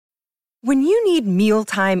When you need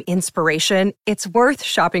mealtime inspiration, it's worth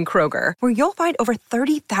shopping Kroger, where you'll find over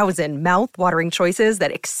 30,000 mouth-watering choices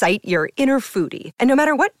that excite your inner foodie. And no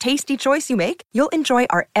matter what tasty choice you make, you'll enjoy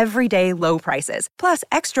our everyday low prices, plus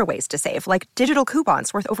extra ways to save, like digital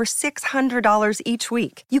coupons worth over $600 each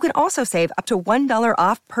week. You can also save up to $1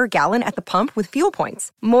 off per gallon at the pump with fuel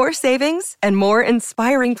points. More savings and more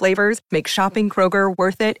inspiring flavors make shopping Kroger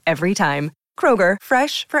worth it every time. Kroger,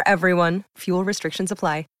 fresh for everyone. Fuel restrictions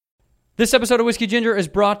apply. This episode of Whiskey Ginger is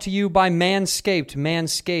brought to you by Manscaped.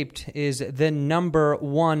 Manscaped is the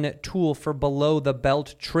 #1 tool for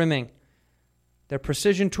below-the-belt trimming. They're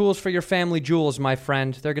precision tools for your family jewels, my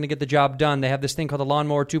friend. They're going to get the job done. They have this thing called the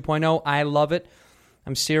Lawnmower 2.0. I love it.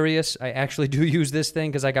 I'm serious. I actually do use this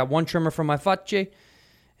thing because I got one trimmer for my facce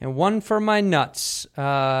and one for my nuts.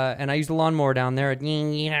 And I use the lawnmower down there. It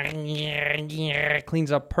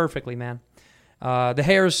cleans up perfectly, man. The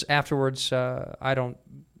hairs afterwards,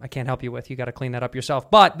 I can't help you with. You got to clean that up yourself.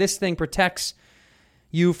 But this thing protects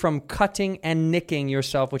you from cutting and nicking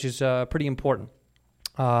yourself, which is pretty important.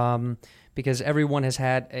 Because everyone has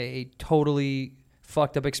had a totally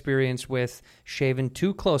fucked up experience with shaving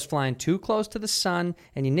too close, flying too close to the sun,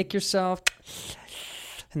 and you nick yourself,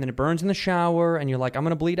 and then it burns in the shower, and you're like, I'm going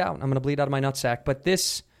to bleed out. I'm going to bleed out of my nutsack. But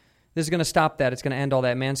this is going to stop that. It's going to end all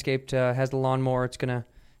that. Manscaped has the lawnmower. It's going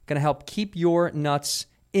to help keep your nuts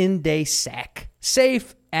in day sack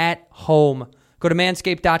safe at home. Go to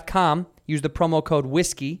manscaped.com. Use the promo code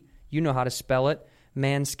whiskey. You know how to spell it.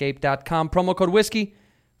 Manscaped.com. Promo code whiskey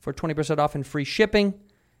for 20% off and free shipping.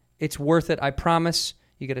 It's worth it, I promise.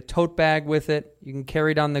 You get a tote bag with it. You can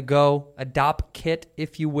carry it on the go. A DOP kit,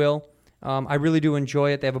 if you will. I really do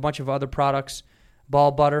enjoy it. They have a bunch of other products.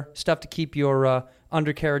 Ball butter, stuff to keep your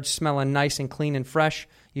undercarriage smelling nice and clean and fresh.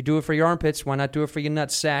 You do it for your armpits. Why not do it for your nut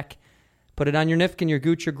sack? Put it on your nifkin, your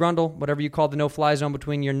gooch, your grundle, whatever you call the no-fly zone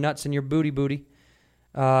between your nuts and your booty.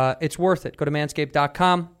 It's worth it. Go to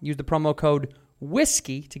manscaped.com. Use the promo code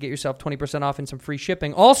whiskey to get yourself 20% off and some free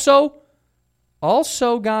shipping. Also,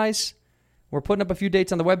 guys, we're putting up a few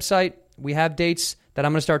dates on the website. We have dates that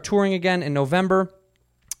I'm going to start touring again in November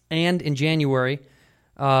and in January.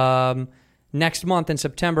 Next month in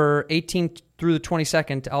September 18th through the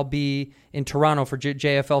 22nd, I'll be in Toronto for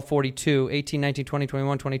JFL 42, 18, 19, 20,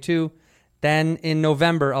 21, 22. Then in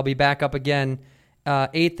November, I'll be back up again,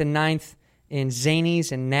 8th and 9th in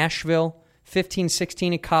Zanies in Nashville, 15,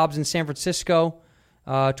 16 in Cobb's in San Francisco,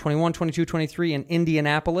 21, 22, 23 in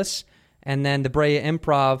Indianapolis, and then the Brea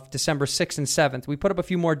Improv, December 6th and 7th. We put up a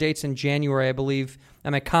few more dates in January, I believe.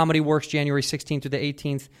 I'm at Comedy Works, January 16th through the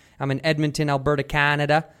 18th. I'm in Edmonton, Alberta,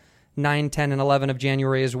 Canada, 9, 10, and 11 of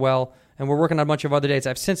January as well. And we're working on a bunch of other dates.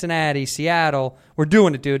 I have Cincinnati, Seattle. We're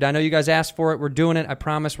doing it, dude. I know you guys asked for it. We're doing it. I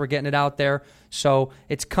promise we're getting it out there. So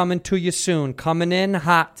it's coming to you soon. Coming in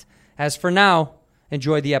hot. As for now,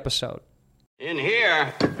 enjoy the episode. In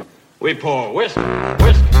here, we pour whisk,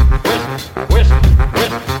 whisk, whisk, whisk, whisk.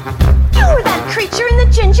 You were that creature in the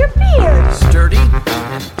ginger beard. Sturdy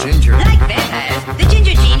and ginger. Like vampires, the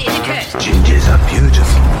ginger gene is a curse. Gingers are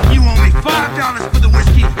beautiful. You owe me $5 for the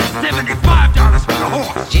whiskey and $75 for the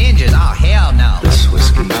horse. Gingers? Oh, hell no. This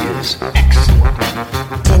whiskey is excellent.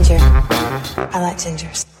 Ginger. I like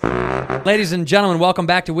gingers. Ladies and gentlemen, welcome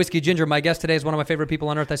back to Whiskey Ginger. My guest today is one of my favorite people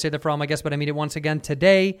on earth. I say that for all my guests, but I mean it once again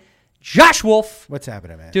today. Josh Wolf. What's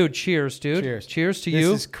happening, man? Dude, cheers, dude. Cheers. Cheers to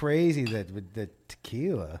you. This is crazy that with the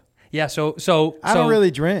tequila. Yeah, so I don't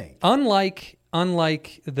really drink. Unlike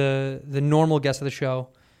the normal guest of the show,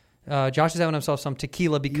 Josh is having himself some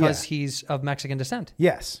tequila because he's of Mexican descent.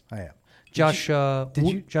 Yes, I am. Josh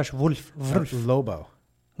Wolf. Lobo.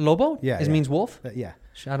 Lobo? Yeah. It means wolf? Yeah.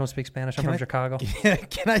 I don't speak Spanish. I'm from Chicago.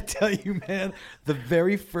 Can I tell you, man, the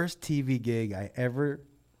very first TV gig I ever...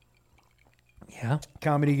 Yeah.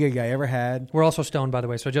 Comedy gig I ever had. We're also stoned, by the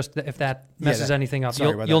way, so just if that messes anything up,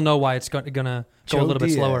 you'll know why it's going to go a little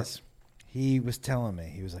bit slower. He was telling me,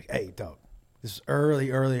 he was like, hey, dog, this is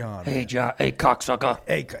early on. Hey, hey, cocksucker.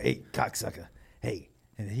 Hey, cocksucker. Hey.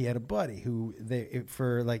 And he had a buddy who,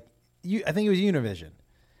 I think it was Univision.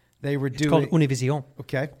 They were doing... It's called Univision.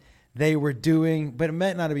 Okay. They were doing, but it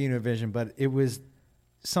meant not to be Univision, but it was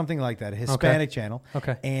something like that, a Hispanic channel.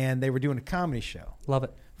 Okay. And they were doing a comedy show. Love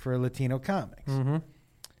it. For Latino comics. Mm-hmm.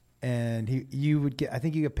 And you would get, I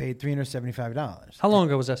think you get paid $375. How long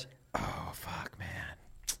ago was this? Oh, fuck, man.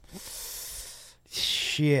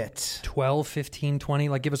 Shit. 12, 15, 20?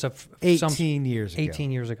 Like, give us 18 years ago.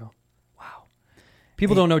 18 years ago. Wow.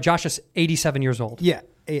 People don't know Josh is 87 years old. Yeah,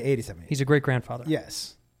 87. He's a great-grandfather.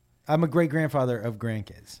 Yes. I'm a great-grandfather of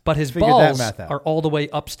grandkids. But his Figured balls that math out. are all the way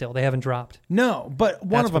up still. They haven't dropped. No, but one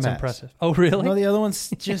That's of them what's has. impressive. Oh, really? No, the other one's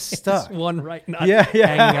just It's stuck. one right nut yeah.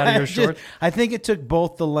 hanging out of your Just- shorts. I think it took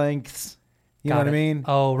both the lengths. You know Got what I it. mean?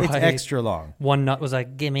 Oh, It's right. extra long. One nut was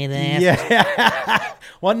like, give me that. Yeah.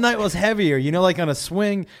 One nut was heavier, like on a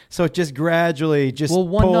swing, so it just gradually just Well,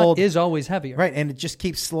 one pulled. nut is always heavier. Right, and it just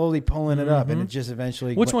keeps slowly pulling it up, and it just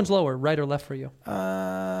eventually... Which one's lower, right or left for you?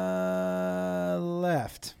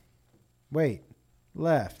 Left. Wait.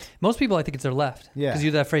 Left. Most people, I think it's their left. Yeah. Because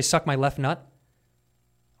you do that phrase, suck my left nut.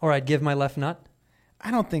 Or I'd give my left nut.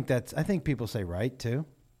 I don't think that's... I think people say right, too.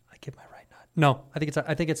 I give my right nut. No, I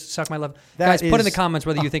think it's suck my left. That Guys, put in the is- comments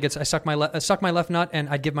whether you think it's I suck my left nut and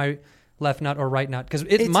I'd give my left nut or right nut. Because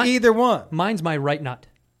It's either one. Mine's my right nut.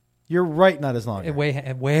 Your right nut is longer.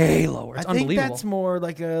 Way lower. It's I think unbelievable. that's more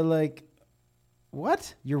like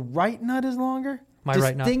what? Your right nut is longer? My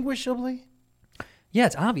right nut. Distinguishably? Yeah,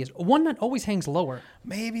 it's obvious. One nut always hangs lower.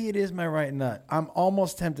 Maybe it is my right nut. I'm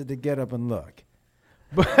almost tempted to get up and look.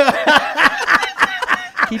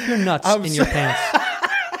 Keep your nuts I'm in your so- pants.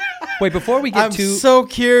 Wait, before we get I'm to... so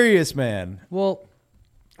curious, man. Well,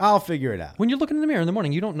 I'll figure it out. when you're looking in the mirror in the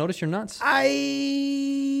morning, you don't notice your nuts?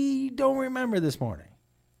 I don't remember this morning.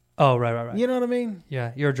 Oh, right. You know what I mean?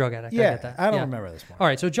 Yeah, you're a drug addict. I Yeah, get that. I don't Yeah. remember this morning. All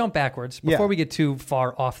right, so jump backwards. Before Yeah. we get too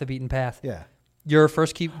far off the beaten path. Yeah. Your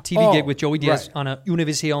first TV Oh, gig with Joey Diaz right. on a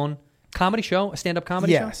Univision comedy show, a stand-up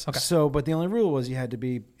comedy Yes. show? Okay. So, but the only rule was you had to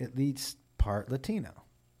be at least part Latino.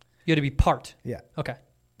 You had to be part. Yeah. Okay.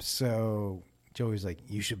 So Joey's like,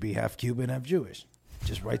 you should be half Cuban, half Jewish.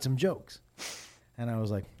 Just write some jokes. And I was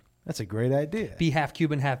like, that's a great idea. Be half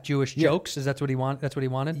Cuban, half Jewish Yeah. jokes. Is that what he want? That's what he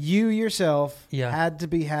wanted? You yourself Yeah. had to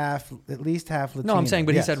be at least half Latino. No, I'm saying,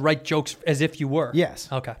 but Yes. he said write jokes as if you were. Yes.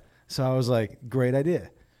 Okay. So I was like, great idea.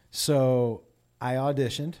 So I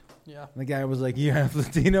auditioned. Yeah. And the guy was like, you're half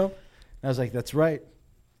Latino? And I was like, that's right.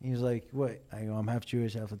 He was like, what? I go, I'm half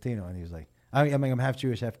Jewish, half Latino. And he was like, I'm half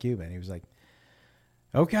Jewish, half Cuban. He was like,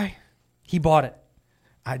 okay. He bought it.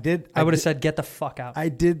 I did. I would have did- said, get the fuck out. I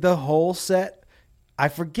did the whole set. I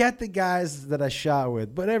forget the guys that I shot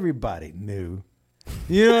with, but everybody knew.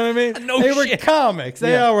 You know what I mean? No they were shit. comics.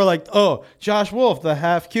 They Yeah. all were like, oh, Josh Wolf, the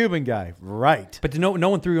half Cuban guy. Right. But no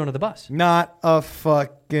one threw you under the bus. Not a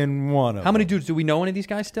fucking one of How many them. dudes do we know? Any of these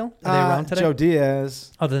guys still? Are they around today? Joe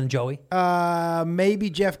Diaz. Other than Joey, Maybe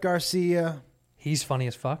Jeff Garcia. he's funny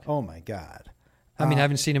as fuck. Oh, my God. I mean, I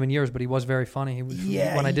haven't seen him in years, but he was very funny. He was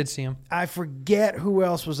when I did see him. I forget who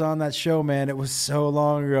else was on that show, man. It was so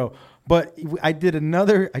long ago. But I did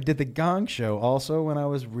the Gong Show also when I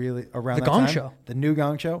was really around The that Gong time. Show? The new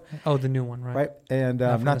Gong Show, Oh, the new one, right? right? And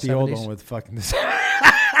from not the the old 70s? one with fucking this.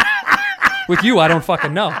 With you, I don't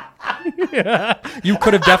fucking know. You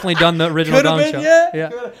could have definitely done the original Could have Gong been, Show.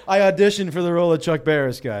 yeah. I auditioned for the role of Chuck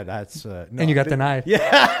Barris guy. That's no, And you got I didn't. denied.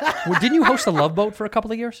 Yeah. Well, didn't you host the Love Boat for a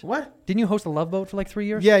couple of years? What? Didn't you host the Love Boat for like 3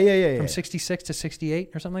 years? Yeah. From 66 to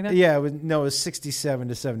 68 or something like that? Yeah, it was 67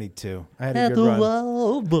 to 72. I had a good run.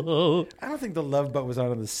 Love Boat. I don't think the Love Boat was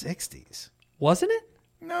on in the 60s. Wasn't it?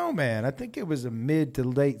 No, man. I think it was a mid to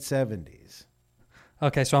late 70s.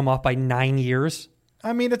 Okay, so I'm off by 9 years.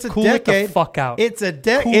 I mean, it's a Cool it the decade. fuck out. It's a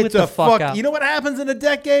decade. Cool it It's the a fuck out. You know what happens in a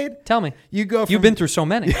decade? Tell me. You go from You've been through so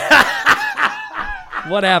many.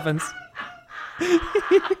 What happens?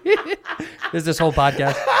 There's this whole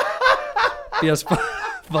podcast. Be us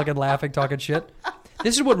fucking laughing, talking shit.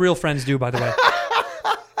 This is what real friends do, by the way.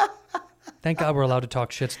 Thank God we're allowed to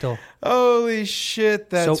talk shit still. Holy shit,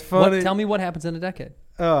 that's so funny. tell me what happens in a decade.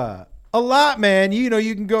 A lot, man. You know,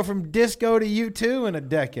 you can go from disco to U2 in a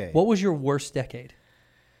decade. What was your worst decade?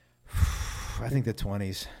 I think the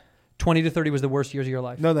 20s. 20 to 30 was the worst years of your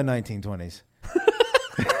life. No, the 1920s.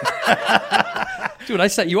 Dude, I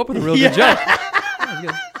set you up with a real good joke.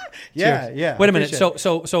 Yeah, Cheers. yeah. Wait a minute. Appreciate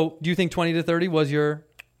So do you think 20 to 30 was your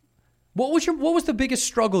what was the biggest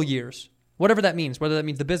struggle years? Whatever that means, whether that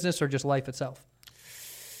means the business or just life itself.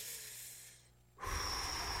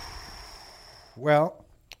 Well,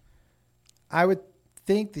 I would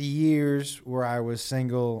think the years where I was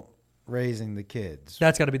single raising the kids.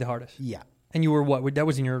 That's got to be the hardest. Yeah. And you were what? That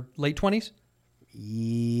was in your late 20s?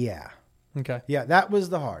 Yeah. Okay. Yeah, that was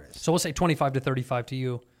the hardest. So we'll say 25 to 35 to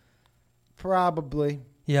you. Probably.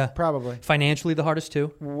 Yeah. Probably. Financially the hardest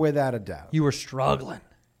too? Without a doubt. You were struggling.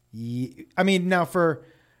 I mean, now for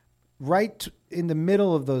in the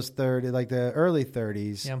middle of those 30, like the early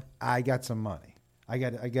 30s, Yeah. I got some money. I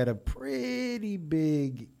got a pretty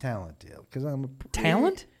big talent deal because I'm a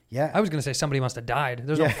Talent? Yeah. I was going to say somebody must have died.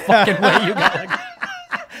 There's no Yeah. fucking way you got like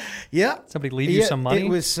Yeah. Somebody leave you some money? It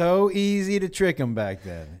was so easy to trick them back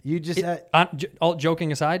then. You just had, All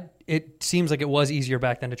joking aside, it seems like it was easier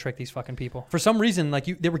back then to trick these fucking people. For some reason, like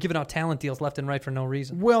they were giving out talent deals left and right for no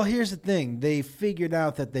reason. well, here's the thing. They figured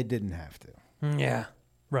out that they didn't have to. Yeah,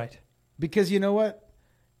 right. Because you know what?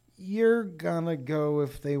 You're going to go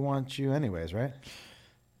if they want you anyways, right?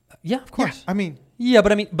 Yeah, of course. I mean,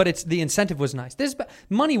 but it's the incentive was nice.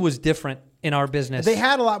 Money was different in our business. they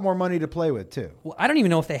had a lot more money to play with, too. Well, I don't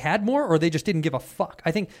even know if they had more or they just didn't give a fuck.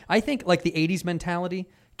 I think like the 80s mentality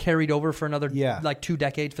carried over for another like 2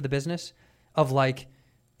 decades for the business of like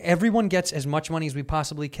everyone gets as much money as we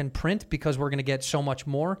possibly can print because we're going to get so much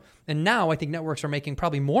more. And now I think networks are making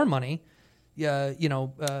probably more money.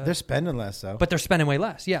 They're spending less, though. But they're spending way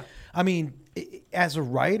less. Yeah. I mean, as a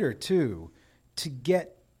writer, too, to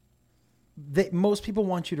get... most people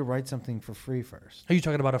want you to write something for free first. Are you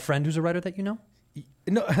talking about a friend who's a writer that you know?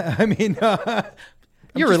 No, I mean...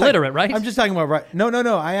 You're illiterate, right? I'm just talking about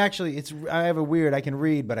No. I actually... I have a weird... I can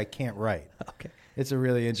read, but I can't write. Okay. It's a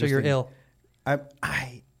really interesting... So you're ill.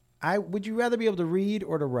 I would you rather be able to read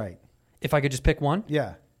or to write? If I could just pick one?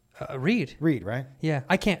 Yeah. Read. Read, right? Yeah.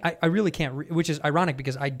 I can't. I really can't read, which is ironic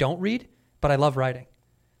because I don't read, but I love writing.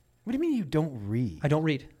 What do you mean you don't read? I don't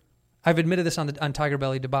read. I've admitted this on Tiger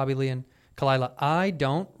Belly to Bobby Lee and Kalila. I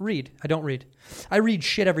don't read. I read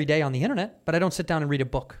shit every day on the internet, but I don't sit down and read a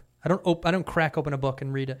book. I don't crack open a book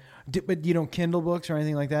and read it. But you don't Kindle books or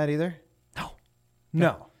anything like that either?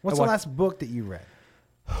 No. What's the last book that you read?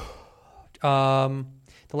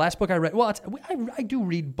 The last book I read, I do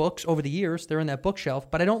read books over the years. They're in that bookshelf,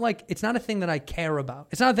 but I don't like, it's not a thing that I care about.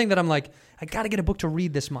 It's not a thing that I'm like, I got to get a book to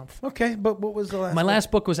read this month. Okay, but what was the last My last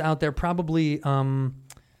book was out there probably, what was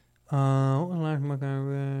the last book I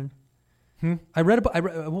read? I read a book,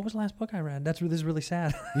 what was the last book I read? This is really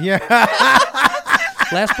sad. Yeah.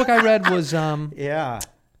 Last book I read was, yeah.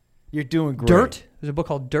 You're doing great. Dirt. There's a book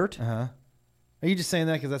called Dirt. Uh-huh. Are you just saying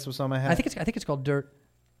that because that's what's on my head? I think it's called Dirt.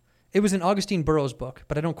 It was an Augustine Burroughs book,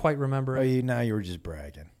 but I don't quite remember it. Now you were just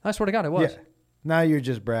bragging. I swear to God, it was. Yeah. Now you're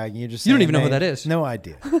just bragging. You're just You don't saying even know who names. that is. No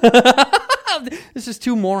idea. This is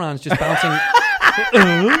two morons just bouncing.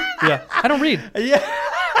 Yeah. I don't read. Yeah.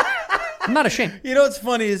 I'm not ashamed. You know what's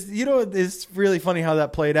funny is, it's really funny how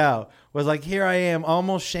that played out. Was like, here I am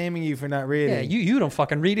almost shaming you for not reading. Yeah, you don't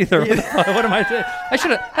fucking read either. What am I doing?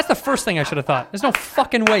 That's the first thing I should have thought. There's no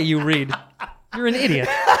fucking way you read. You're an idiot.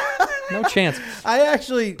 No chance.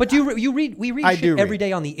 But you read. We read shit every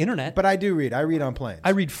day on the internet. But I do read. I read on planes. I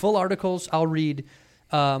read full articles. I'll read.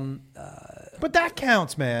 But that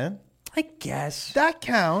counts, man. I guess that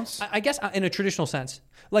counts. I guess in a traditional sense.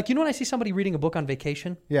 Like, when I see somebody reading a book on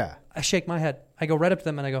vacation. Yeah. I shake my head. I go right up to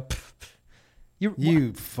them and I go,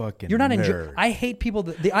 You fucking You're not nerd. I hate people.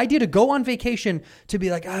 The idea to go on vacation to be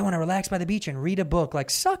like, I want to relax by the beach and read a book. Like,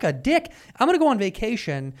 suck a dick. I'm going to go on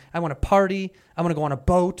vacation. I want to party. I want to go on a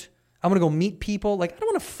boat. I want to go meet people. Like, I don't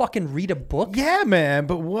want to fucking read a book. Yeah, man.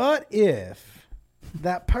 But what if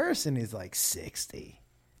that person is like 60?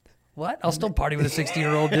 What? I'll still party with a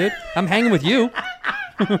 60-year-old dude. I'm hanging with you.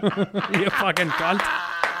 You fucking cunt.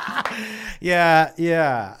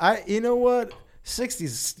 Yeah. You know what?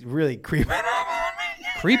 60's really creeping up on me.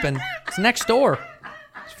 Creeping? It's next door.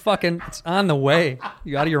 It's on the way.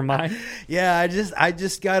 You out of your mind? Yeah, I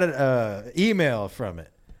just got an email from it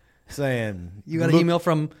saying you got an email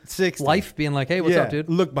from 60. Life being like, hey, what's up, dude?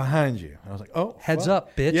 Look behind you. I was like, oh, heads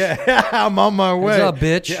up, bitch. Yeah, I'm on my way. Heads up,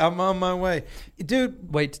 bitch. Yeah, I'm on my way,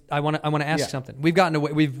 dude. Wait, I want to ask something. We've gotten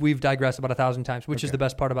away. We've digressed about 1,000 times, which is the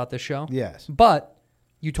best part about this show. Yes, but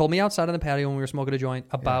you told me outside on the patio when we were smoking a joint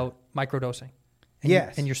about microdosing. And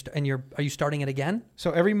yes, are you starting it again?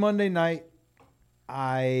 So every Monday night,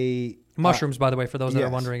 mushrooms, by the way, for those that are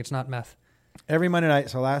wondering, it's not meth. Every Monday night.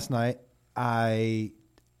 So last night,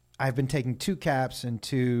 I've been taking 2 caps and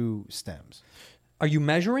 2 stems. Are you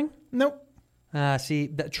measuring? Nope. See,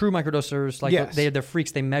 true microdosers, like they're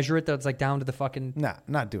freaks. They measure it. That's like down to the fucking. Nah,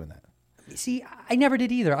 not doing that. See, I never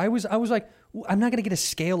did either. I was like, I'm not gonna get a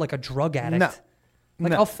scale like a drug addict. No.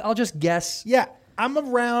 Like I'll just guess. Yeah, I'm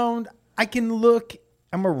around. I can look.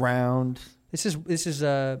 I'm around. This is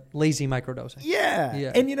lazy microdosing.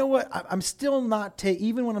 Yeah. And you know what? I'm still not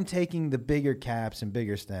even when I'm taking the bigger caps and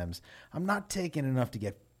bigger stems, I'm not taking enough to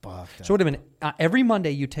get fucked up. So wait a minute. Every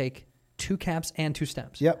Monday you take 2 caps and 2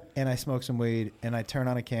 stems. Yep. And I smoke some weed and I turn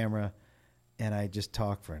on a camera and I just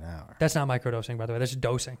talk for an hour. That's not microdosing, by the way. That's just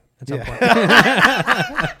dosing at some point.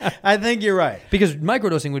 I think you're right. Because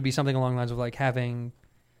microdosing would be something along the lines of like having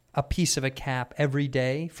a piece of a cap every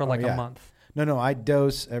day for like a month. No, I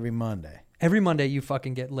dose every Monday. Every Monday you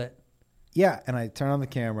fucking get lit. Yeah, and I turn on the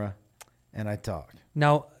camera and I talk.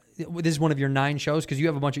 Now, this is one of your 9 shows because you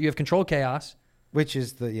have Control Chaos, Which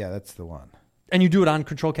is that's the one. and you do it on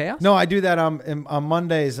Control Chaos. No, I do that on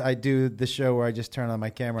Mondays. I do the show where I just turn on my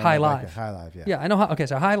camera. High and I Live. High Live, yeah. Yeah, I know how. Okay,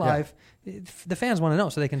 so High Live, the fans want to know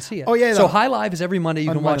so they can see it. Oh, yeah, So no. High Live is every Monday. You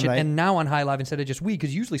On can watch Monday it, night. and now on High Live instead of just weed,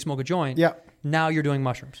 because you usually smoke a joint. Yeah. Now you're doing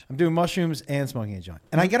mushrooms. I'm doing mushrooms and smoking a joint.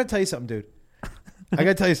 And I got to tell you something, dude. I got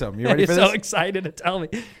to tell you something. You ready You're for so this? excited to tell me.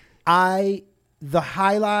 The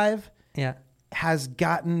High Live Yeah. has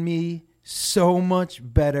gotten me so much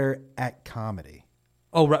better at comedy.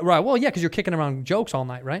 Oh, right. Well, yeah, because you're kicking around jokes all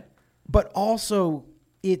night, right? But also,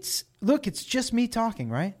 it's just me talking,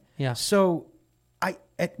 right? Yeah. So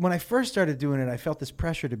when I first started doing it, I felt this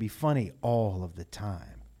pressure to be funny all of the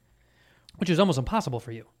time. Which is almost impossible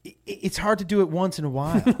for you. It's hard to do it once in a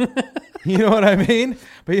while. You know what I mean?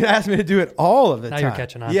 But you asked me to do it all of the Now time. you're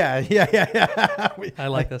catching on. Yeah. I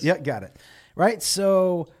like this. Yeah, got it. Right?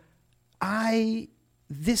 So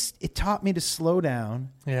it taught me to slow down.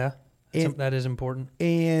 Yeah. That is important.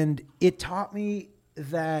 And it taught me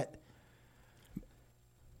that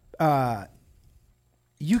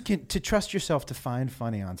you can to trust yourself to find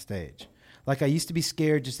funny on stage. Like I used to be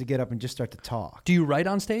scared just to get up and just start to talk. Do you write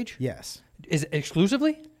on stage? Yes. Is it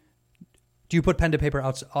exclusively? Do you put pen to paper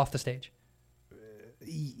off the stage?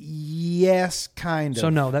 Yes, kind of. So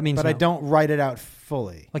no, that means But no. I don't write it out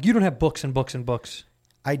fully. Like you don't have books and books and books.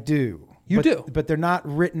 I do. You do? But they're not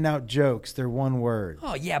written out jokes. They're one word.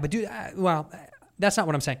 Oh, yeah, but dude, that's not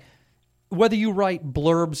what I'm saying. Whether you write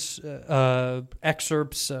blurbs,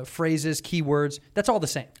 excerpts, phrases, keywords, that's all the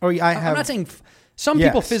same. Oh, yeah, I'm not saying some Yes.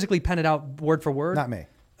 people physically pen it out word for word. Not me.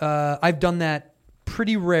 I've done that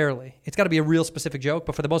pretty rarely. It's got to be a real specific joke,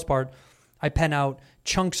 but for the most part, I pen out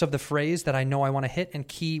chunks of the phrase that I know I want to hit and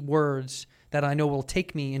key words that I know will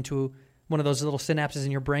take me into one of those little synapses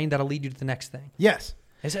in your brain that'll lead you to the next thing. Yes.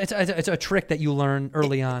 It's a trick that you learn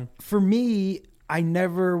early on. For me, I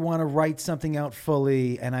never want to write something out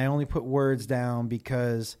fully, and I only put words down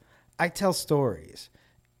because I tell stories.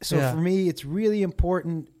 So Yeah. for me, it's really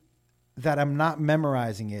important that I'm not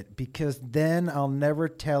memorizing it because then I'll never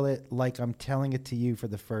tell it like I'm telling it to you for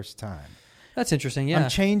the first time. That's interesting, yeah. I'm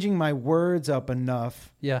changing my words up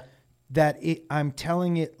enough Yeah. that I'm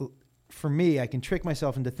telling it, for me, I can trick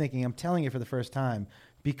myself into thinking I'm telling it for the first time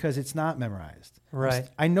because it's not memorized. Right.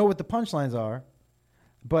 I know what the punchlines are,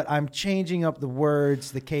 but I'm changing up the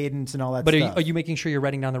words, the cadence, and all that But stuff. are you making sure you're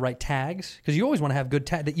writing down the right tags? Because you always want to have good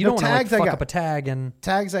tags. You No, don't want to tags I fuck got. up a tag and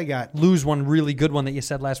Tags I got. lose one really good one that you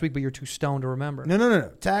said last week, but you're too stoned to remember.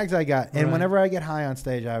 No. Tags I got. And Right. whenever I get high on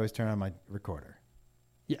stage, I always turn on my recorder.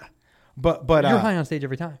 Yeah. But You're high on stage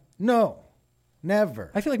every time. No,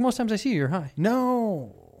 never. I feel like most times I see you, you're high.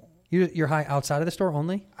 No. You're high outside of the store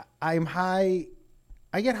only, I'm high.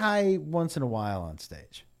 I get high once in a while on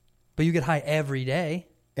stage. but you get high every day.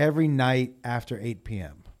 Every night after 8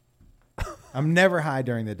 p.m. I'm never high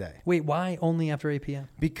during the day Wait, why only after 8 p.m.?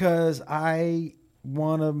 because I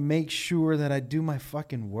want to make sure that I do my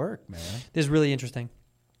fucking work, man. This is really interesting.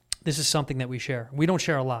 This is something that we share. We don't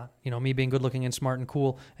share a lot. You know, me being good looking and smart and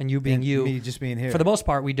cool, and you being And you. me just being here. For the most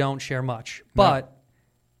part, we don't share much. But,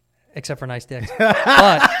 except for nice dicks.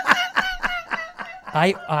 But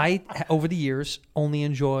I, over the years, only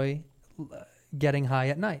enjoy getting high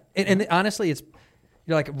at night. And honestly, it's,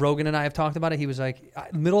 you're like Rogan and I have talked about it. He was like,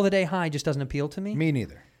 middle of the day high just doesn't appeal to me. Me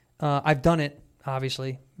neither. I've done it,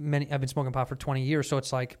 obviously. I've been smoking pot for 20 years, so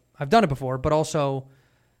it's like, I've done it before, but also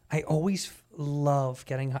I always love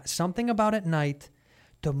getting high. Something about at night,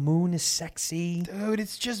 the moon is sexy. Dude,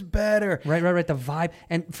 it's just better. Right. The vibe.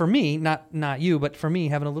 And for me, not you, but for me,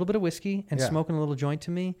 having a little bit of whiskey and Yeah. smoking a little joint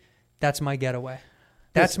to me, that's my getaway.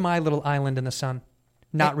 That's my little island in the sun.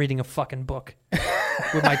 Not reading a fucking book.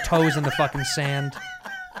 With my toes in the fucking sand.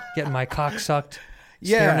 Getting my cock sucked.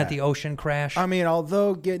 Staring Yeah. at the ocean crash. I mean,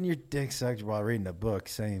 although getting your dick sucked while reading a book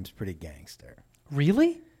seems pretty gangster.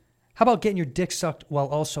 Really? How about getting your dick sucked while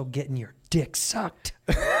also getting your dick sucked?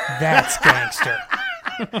 That's gangster.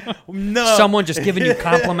 No. Someone just giving you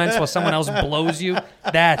compliments while someone else blows you.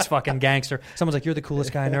 That's fucking gangster. Someone's like, you're the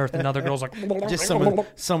coolest guy on earth. Another girl's like, Just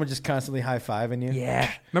someone just constantly high-fiving you.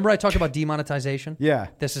 yeah. Remember I talked about demonetization? Yeah.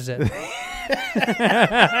 This is it.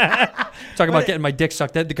 Talk about getting my dick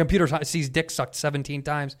sucked. The computer sees dick sucked 17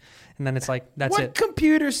 times, and then it's like, that's What it.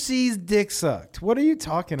 computer sees dick sucked? What are you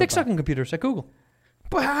talking Dick about? sucking computers at Google.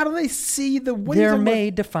 But how do they see the... what are you They're talking about?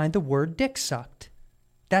 made to find the word dick sucked.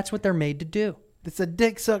 That's what they're made to do. It's a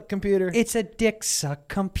dick suck computer. It's a dick suck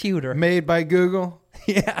computer. Made by Google.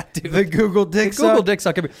 Yeah, dude. The Google dick The suck. Google dick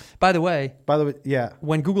suck computer. By the way, By the way, yeah.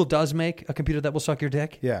 when Google does make a computer that will suck your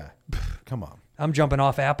dick, Yeah. Come on. I'm jumping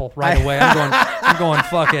off Apple right away. I'm going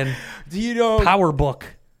fucking Do you know... PowerBook.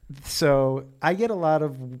 So I get a lot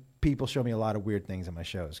of people show me a lot of weird things on my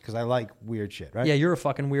shows because I like weird shit, right? Yeah, you're a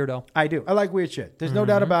fucking weirdo. I do. I like weird shit. There's no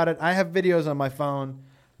doubt about it. I have videos on my phone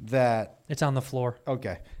that... It's on the floor.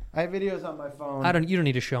 Okay. I have videos on my phone. You don't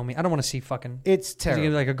need to show me. I don't want to see fucking... It's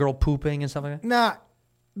terrible. Like a girl pooping and stuff like that. Nah.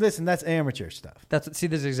 Listen, that's amateur stuff. This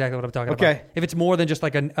is exactly what I'm talking about. Okay. If it's more than just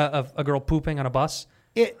like a girl pooping on a bus,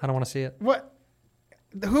 I don't want to see it. What?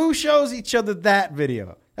 Who shows each other that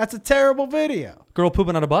video? That's a terrible video. Girl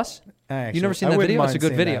pooping on a bus? Actually, You never seen that video? It's a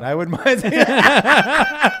good video. That. I wouldn't mind seeing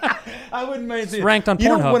that. I wouldn't mind seeing it. Ranked on Pornhub.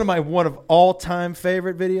 You know one of all-time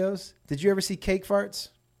favorite videos? Did you ever see Cake Farts?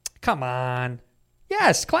 Come on.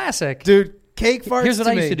 Yes, classic. Dude, Cake Farts. Here's what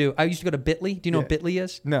I used me- to do. I used to go to Bitly. Do you know what Bitly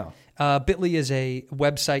is? No. Bitly is a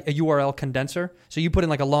website, a URL condenser. So you put in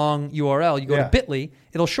like a long URL. You go to Bitly.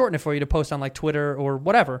 It'll shorten it for you to post on like Twitter or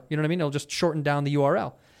whatever. You know what I mean? It'll just shorten down the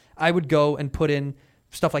URL. I would go and put in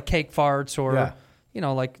stuff like Cake Farts or,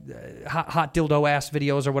 like hot dildo ass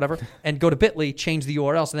videos or whatever, and go to Bitly, change the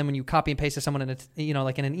URL. So then when you copy and paste to someone in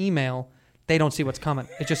like in an email, they don't see what's coming.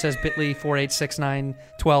 It just says Bitly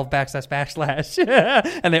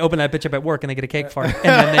 486912 / and they open that bitch up at work and they get a cake fart and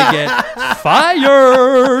then they get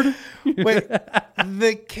fired. Wait,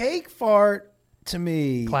 the Cake Fart to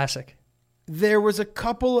me, Classic. there was a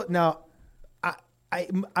couple. Now,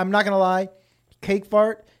 I'm not gonna lie, Cake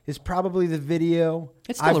Fart is probably the video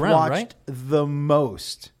It's still I've around, watched right? the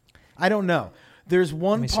most. I don't know. There's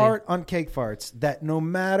one me see. part on Cake Farts that no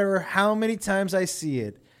matter how many times I see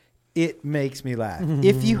it, it makes me laugh.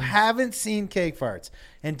 If you haven't seen Cake Farts,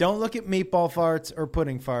 and don't look at meatball farts or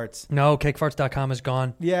pudding farts. No, cakefarts.com is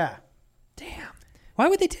gone. Yeah. Damn. Why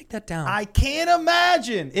would they take that down? I can't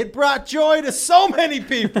imagine. It brought joy to so many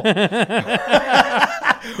people.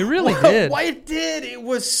 It really did. Why it did. It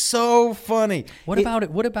was so funny. What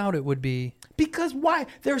about it would be... Because why?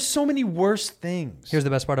 There's so many worse things. Here's the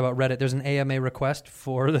best part about Reddit. There's an AMA request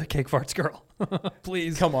for the Cake Farts girl.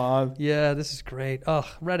 Please. Come on. Yeah, this is great. Ugh,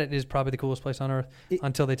 Reddit is probably the coolest place on earth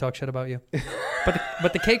until they talk shit about you.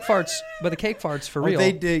 But the Cake Farts for real.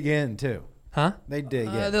 They dig in too. Huh? They dig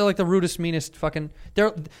in. They're like the rudest, meanest fucking...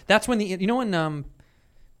 That's when when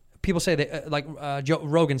people say that, Joe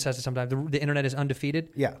Rogan says it sometimes, the internet is undefeated.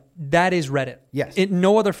 Yeah. That is Reddit. Yes. In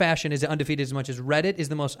no other fashion is it undefeated as much as Reddit is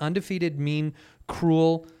the most undefeated, mean,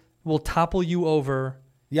 cruel, will topple you over.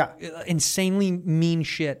 Yeah. Insanely mean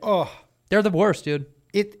shit. Oh. They're the worst, dude.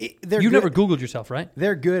 They're You good. never Googled yourself, right?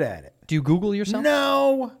 They're good at it. Do you Google yourself?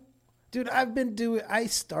 No. Dude, I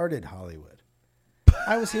started Hollywood.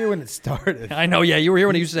 I was here when it started. I know, yeah. You were here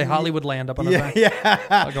when I used to say Hollywood Land up on the sign. Yeah.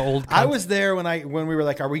 Like an old cunt. I was there when we were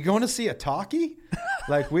like, are we going to see a talkie?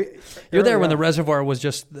 You're there when the reservoir was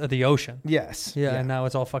just the ocean. Yes. Yeah, and now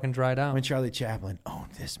it's all fucking dried out. When Charlie Chaplin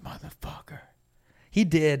owned this motherfucker. He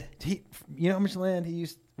did. You know how much land he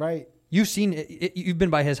used, right? You've seen it, you've been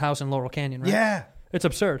by his house in Laurel Canyon, right? Yeah. It's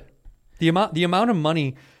absurd. The amount of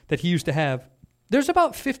money that he used to have. There's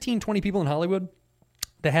about 15, 20 people in Hollywood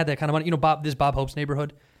that had that kind of money. You know, Bob Hope's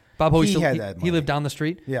neighborhood. Bob Hope He had that money. He lived down the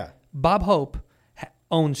street. Yeah. Bob Hope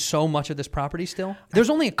owns so much of this property still. There's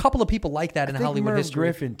only a couple of people like that in Hollywood Merv history.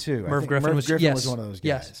 Griffin too. Merv Griffin was one of those guys.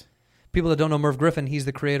 Yes. People that don't know Merv Griffin, he's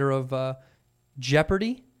the creator of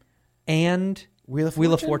Jeopardy and Wheel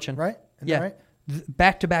of Fortune, right? Isn't that right?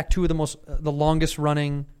 Back to back, two of the longest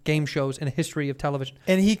running game shows in the history of television.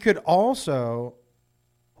 And he could also.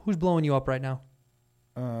 Who's blowing you up right now?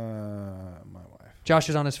 My wife. Josh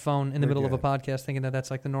is on his phone in the middle of a good. podcast, thinking that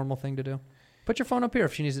that's like the normal thing to do. Put your phone up here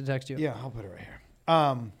if she needs to text you. Yeah, I'll put it right here.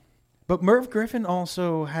 But Merv Griffin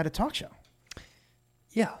also had a talk show.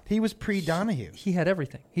 Yeah, He was pre-Donahue. he had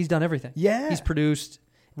everything. He's done everything. Yeah. he's produced,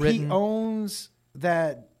 written. He owns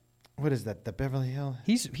that. What is that? The Beverly Hills.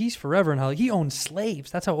 He's forever in Hollywood. He owns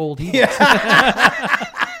slaves. That's how old he is.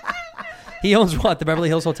 He owns what? The Beverly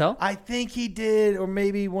Hills Hotel? I think he did, or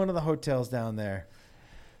maybe one of the hotels down there.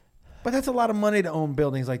 But that's a lot of money to own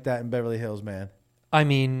buildings like that in Beverly Hills, man. I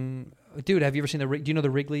mean, dude, have you ever seen do you know the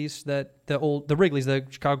Wrigleys? The Wrigleys, the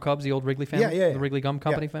Chicago Cubs, the old Wrigley family? Yeah. The Wrigley Gum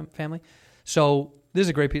Company family. So this is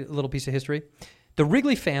a great little piece of history. The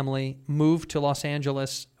Wrigley family moved to Los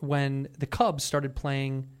Angeles when the Cubs started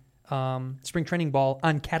playing spring training ball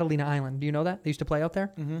on Catalina Island. Do you know that? They used to play out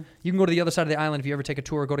there. Mm-hmm. You can go to the other side of the island if you ever take a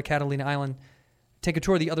tour. Go to Catalina Island, take a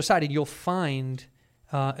tour of the other side, and you'll find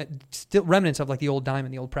still remnants of like the old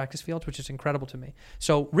diamond, the old practice fields, which is incredible to me.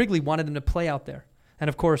 So Wrigley wanted them to play out there, and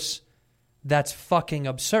of course, that's fucking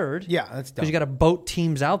absurd. Yeah, that's dumb. Because you got to boat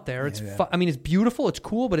teams out there. It's I mean, it's beautiful, it's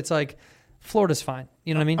cool, but it's like Florida's fine.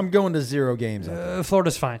 You know what I mean? I'm going to 0 games out there.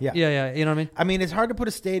 Florida's fine. Yeah. Yeah. You know what I mean? I mean, it's hard to put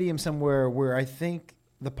a stadium somewhere where I think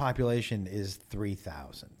the population is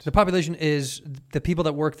 3,000. The population is the people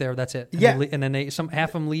that work there. That's it. And Yeah. and then half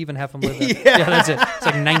of them leave and half of them live there. Yeah. Yeah, that's it. It's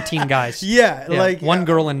like 19 guys. Yeah, like one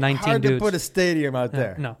girl and 19 hard dudes. to put a stadium out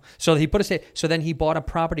there. No. So so then he bought a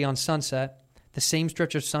property on Sunset, the same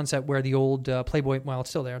stretch of Sunset where the old Playboy, well, it's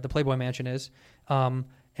still there, the Playboy Mansion is. And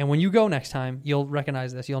when you go next time, you'll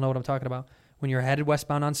recognize this. You'll know what I'm talking about. When you're headed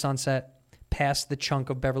westbound on Sunset, past the chunk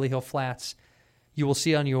of Beverly Hill Flats, you will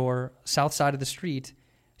see on your south side of the street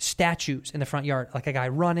statues in the front yard, like a guy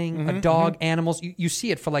running, a dog, animals. You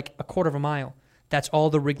see it for like a quarter of a mile. That's all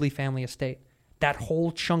the Wrigley family estate. That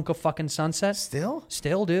whole chunk of fucking Sunset. Still?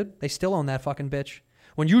 Still, dude. They still own that fucking bitch.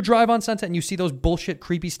 When you drive on Sunset and you see those bullshit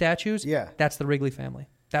creepy statues, that's the Wrigley family.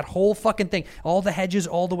 That whole fucking thing. All the hedges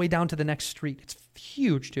all the way down to the next street. It's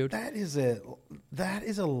huge, dude. That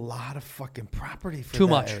is a lot of fucking property for Too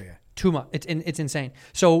that much. area. Too much. It's insane.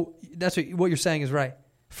 So that's what you're saying is right.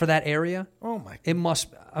 For that area, Oh my! it must.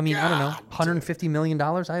 I mean, I don't know, $150 million.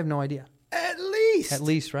 I have no idea. At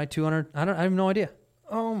least, right? 200. I have no idea.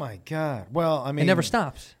 Oh my God! Well, I mean, It never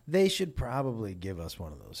stops. They should probably give us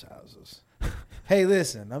one of those houses. Hey,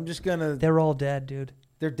 listen, I'm just gonna. They're all dead, dude.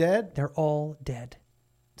 They're dead. They're all dead.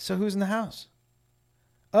 So who's in the house?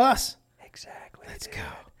 Us. Exactly. Let's dude. go.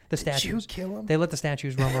 The Did statues. you kill 'em? They let the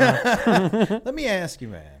statues roam around. Let me ask you,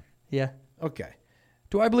 man. Yeah. Okay,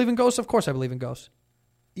 Do I believe in ghosts? Of course I believe in ghosts.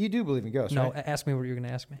 you do believe in ghosts, No, right? ask me what you're going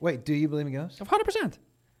to ask me. Wait, do you believe in ghosts? 100%.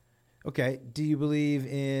 Okay. Do you believe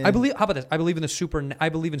in? I believe. How about this? I believe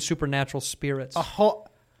in supernatural spirits. a whole.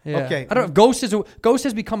 Yeah. Okay. I don't know. Ghost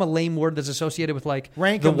has become a lame word that's associated with like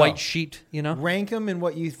Rank the 'em, white though. sheet. You know. Rank them in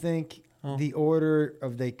what you think the order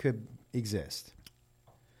of they could exist.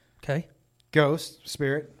 Okay. Ghost,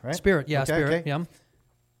 spirit, right? Spirit. Yeah. Okay, Spirit. okay. Yeah.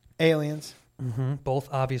 Aliens, Both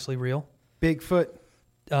obviously real. Bigfoot,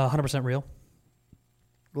 100% real.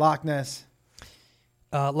 Loch Ness.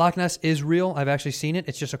 Loch Ness is real. I've actually seen it.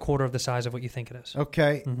 It's just a quarter of the size of what you think it is.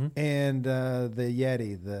 Okay, and the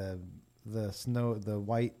Yeti, the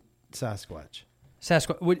white Sasquatch.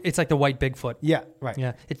 Sasquatch. It's like the white Bigfoot. Yeah, right.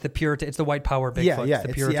 Yeah. It's the Puritan. It's the white power Bigfoot. Yeah, yeah. It's the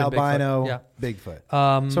It's Puritan the albino Bigfoot.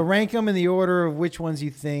 Yeah. Bigfoot. So rank them in the order of which ones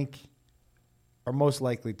you think are most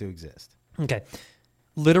likely to exist. Okay.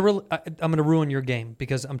 Literally, I'm going to ruin your game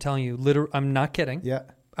because I'm telling you, I'm not kidding. Yeah.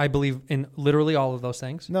 I believe in literally all of those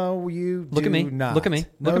things. No, you Look do at me. not. Look at me.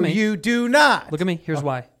 Look no, at me. you do not. Look at me. Here's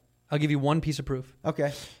why. I'll give you one piece of proof.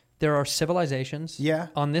 Okay. There are civilizations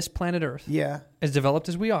on this planet Earth, Yeah. as developed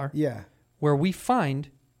as we are, Yeah. where we find,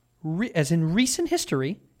 as in recent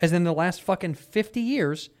history, as in the last fucking 50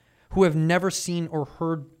 years, who have never seen or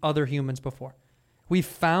heard other humans before. We've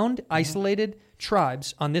found isolated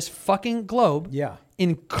tribes on this fucking globe Yeah.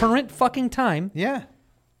 in current fucking time Yeah.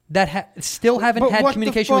 that still haven't But had what the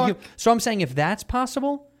communication with you. fuck? So I'm saying if that's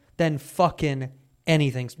possible, then fucking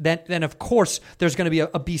anything's. Then of course there's going to be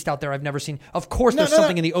a beast out there I've never seen. Of course there's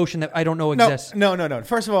something in the ocean that I don't know exists. No.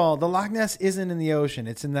 First of all, the Loch Ness isn't in the ocean.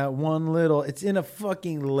 It's in that one little. It's in a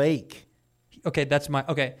fucking lake. Okay,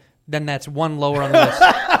 then that's one lower on the list.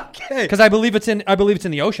 Okay. Because I believe it's in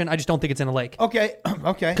the ocean. I just don't think it's in a lake. Okay.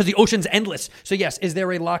 Okay. Because the ocean's endless. So yes, is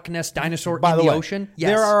there a Loch Ness dinosaur By in the the way, ocean? Yes.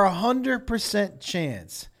 there are 100%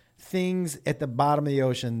 chance things at the bottom of the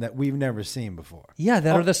ocean that we've never seen before. Yeah,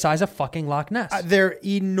 that are the size of fucking Loch Ness. They're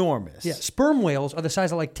enormous. Yeah, sperm whales are the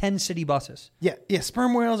size of like 10 city buses. Yeah.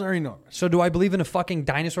 Sperm whales are enormous. So do I believe in a fucking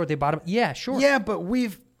dinosaur at the bottom? Yeah, sure. Yeah, but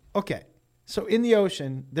okay. So in the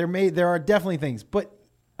ocean, there are definitely things, but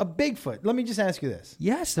a Bigfoot. Let me just ask you this.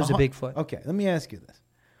 Yes, there's a Bigfoot. Okay, let me ask you this.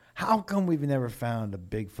 How come we've never found a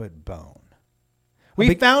Bigfoot bone?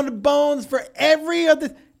 We found bones for every other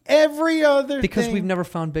Because thing. we've never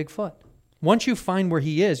found Bigfoot. Once you find where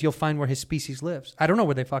he is, you'll find where his species lives. I don't know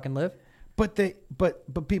where they fucking live. But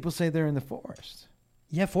people say they're in the forest.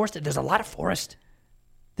 Yeah, forest. There's a lot of forest.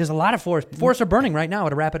 There's a lot of forest. Forests are burning right now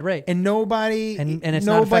at a rapid rate. And nobody's it's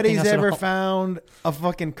not affecting us at ever all. found a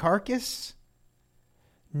fucking carcass?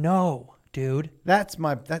 No, dude. That's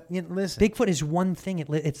listen. Bigfoot is one thing.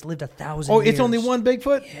 It's lived 1,000 Oh, years. it's only one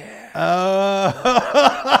Bigfoot? Yeah.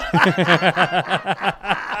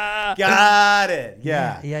 Got it.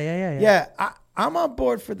 Yeah. Yeah. I'm on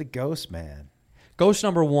board for the ghost, man. Ghost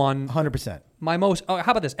number one. 100%. My most. Oh,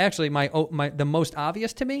 how about this? Actually, the most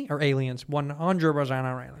obvious to me are aliens. 100%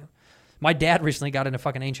 are aliens. My dad recently got into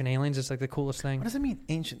fucking Ancient Aliens. It's like the coolest thing. What does it mean,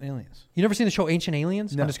 ancient aliens? You never seen the show Ancient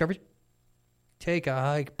Aliens No. on Discovery? Take a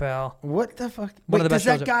hike, pal. What the fuck? One of the Wait, best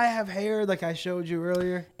does that shows guy have hair like I showed you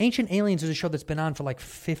earlier? Ancient Aliens is a show that's been on for like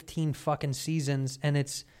 15 fucking seasons, and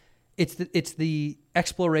it's the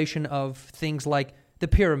exploration of things like the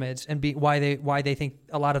pyramids and why they think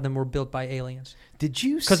a lot of them were built by aliens. Did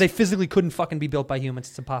you? Because they physically couldn't fucking be built by humans.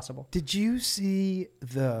 It's impossible. Did you see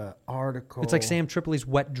the article? It's like Sam Tripoli's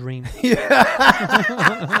wet dream.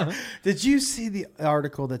 Did you see the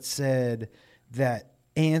article that said that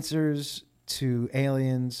answers to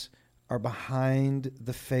aliens are behind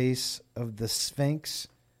the face of the Sphinx,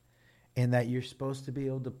 and that you're supposed to be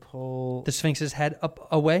able to pull The Sphinx's head up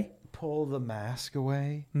away. pull the mask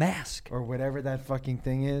away Mask. or whatever that fucking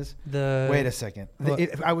thing is? The Wait a second.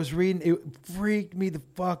 What? I was reading. It freaked me the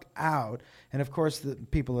fuck out. And of course, the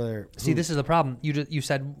people are See, this is the problem. You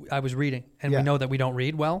said I was reading, and Yeah. we know that we don't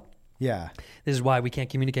read well. Yeah. This is why we can't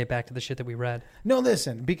communicate back to the shit that we read. No,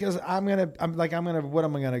 listen, because what am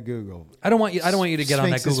I gonna Google? I don't want you to get on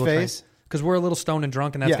that Sphinx's Google face? train because we're a little stoned and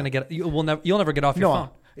drunk, and that's Yeah. gonna get you'll never get off your phone.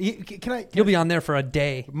 Can I? You'll be on there for a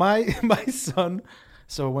day. My son.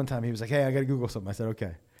 So one time he was like, "Hey, I got to Google something." I said,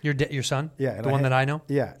 "Okay." Your son, Yeah, and the one that I know.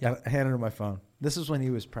 Yeah, Yeah. I handed him my phone. This was when he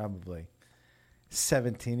was probably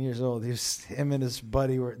 17 years old. Him and his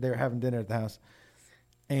buddy they were having dinner at the house,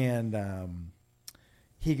 and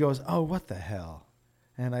he goes, "Oh, what the hell?"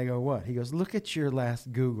 And I go, "What?" He goes, "Look at your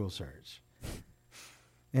last Google search,"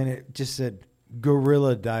 and it just said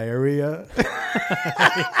gorilla diarrhea.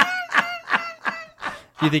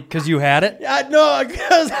 You think because you had it, Yeah, no,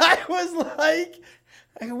 because I was like,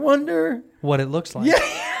 I wonder. what it looks like? Yeah.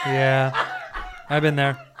 Yeah. I've been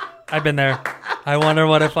there. I wonder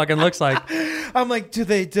what it fucking looks like. I'm like, do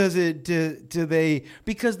they,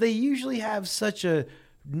 because they usually have such a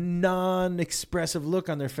non-expressive look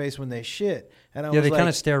on their face when they shit. And I was Yeah, they like, kind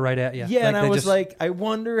of stare right at you. Yeah, and I they was just- like, I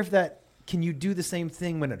wonder if can you do the same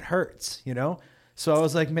thing when it hurts, you know? So I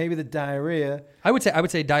was like, maybe the diarrhea. I would say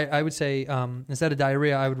instead of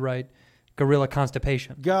diarrhea, I would write gorilla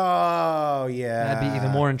constipation. Oh, yeah. That'd be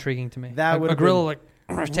even more intriguing to me. That a would've gorilla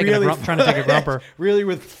been like really trying to take a grumper. Really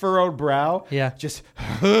with furrowed brow. Yeah. Just,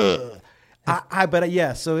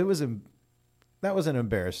 yeah, so that was an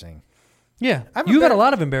embarrassing. Yeah, I've you've had a embar-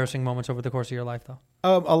 lot of embarrassing moments over the course of your life, though.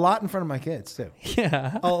 A lot in front of my kids, too.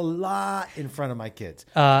 Yeah. A lot in front of my kids.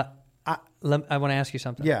 I want to ask you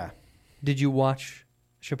something. Yeah. Did you watch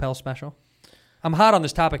Chappelle's special? I'm hot on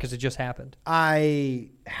this topic because it just happened. I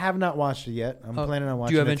have not watched it yet. I'm planning on watching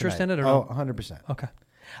it. Do you have interest tonight. in it or no? 100%. Okay.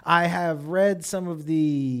 I have read some of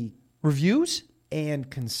the Reviews? and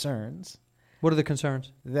concerns What are the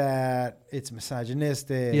concerns? that it's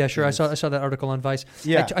misogynistic. Yeah, sure. I and saw that article on Vice.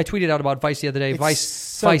 Yeah. I tweeted out about Vice the other day. It's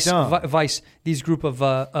so dumb. Vice. These group of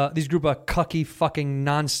cucky fucking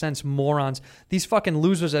nonsense morons. These fucking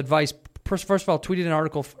losers at Vice. First of all, tweeted an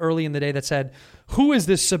article early in the day that said, "Who is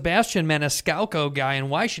this Sebastian Maniscalco guy, and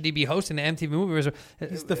why should he be hosting the MTV Movie?"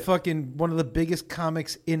 He's the fucking one of the biggest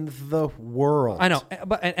comics in the world. I know,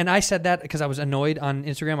 and I said that because I was annoyed on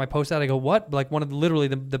Instagram. I posted that. I go, "What?" Like one of literally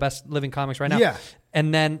the best living comics right now. Yeah.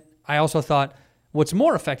 And then I also thought, what's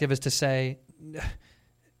more effective is to say,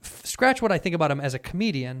 scratch what I think about him as a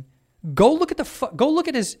comedian. Go look at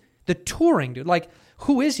the touring, dude. Like,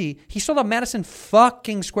 who is he? He sold out Madison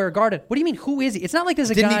fucking Square Garden. What do you mean? Who is he? It's not like there's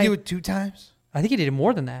a Didn't guy. he do it 2 times? I think he did it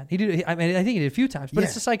more than that. I think he did it a few times. But Yeah.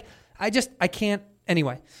 it's just like, I can't.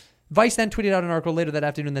 Anyway, Vice then tweeted out an article later that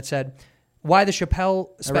afternoon that said, why the Chappelle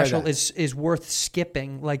special that. is worth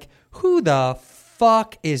skipping. Like, who the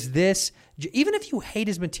fuck is this? Even if you hate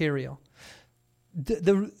his material,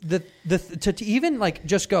 to even like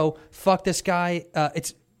just go, fuck this guy,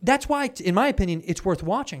 that's why, in my opinion, it's worth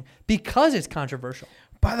watching because it's controversial.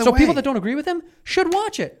 By the so way- people that don't agree with him should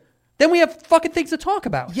watch it. Then we have fucking things to talk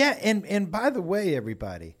about. Yeah, and by the way,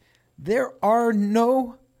 everybody, there are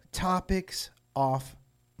no topics off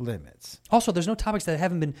limits. Also, there's no topics that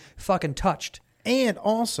haven't been fucking touched. And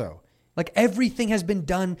also, Like everything has been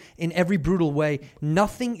done in every brutal way.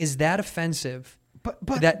 Nothing is that offensive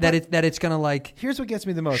but that it's gonna like here's what gets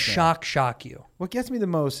me the most. man. shock you. What gets me the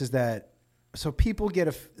most is that so people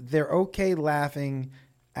they're okay laughing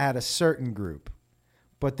at a certain group,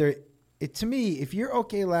 but to me, if you're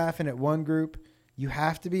okay laughing at one group, you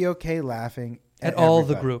have to be okay laughing At all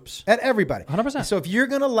the everybody. groups. At everybody. 100%. So if you're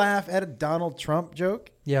gonna laugh at a Donald Trump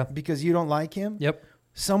joke, Yeah. because you don't like him, Yep.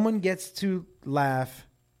 someone gets to laugh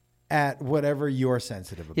at whatever you're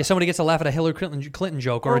sensitive about. Yeah, somebody gets to laugh at a Hillary Clinton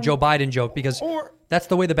joke or a Joe Biden joke because or- that's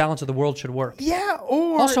the way the balance of the world should work. Yeah,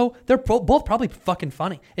 or Also, they're both probably fucking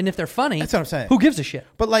funny, and if they're funny, That's what I'm saying. Who gives a shit?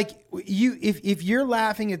 But like if you're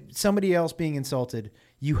laughing at somebody else being insulted,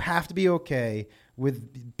 you have to be okay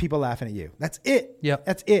with people laughing at you. That's it. Yep.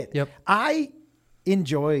 That's it. Yep. I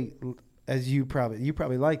enjoy, as you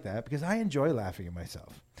probably like that, because I enjoy laughing at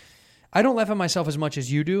myself. I don't laugh at myself as much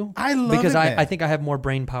as you do. I love because it, man. I think I have more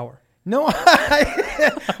brain power. No,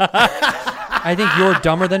 I think you're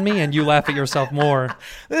dumber than me, and you laugh at yourself more.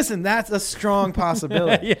 Listen, that's a strong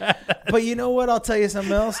possibility. But you know what? I'll tell you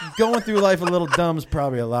something else. Going through life a little dumb is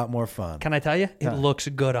probably a lot more fun. Can I tell you? It looks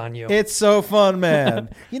good on you. It's so fun, man.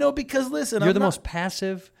 Because listen, You're the most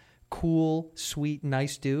passive, cool, sweet,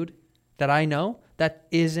 nice dude that I know that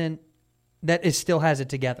still has it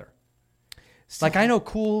together. Like, I know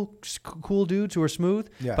cool dudes who are smooth,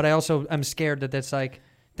 but I also am scared that's like,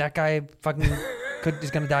 that guy fucking is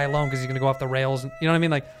going to die alone because he's going to go off the rails. You know what I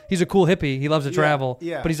mean? Like, he's a cool hippie. He loves to travel,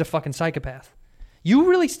 but he's a fucking psychopath. You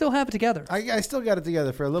really still have it together. I still got it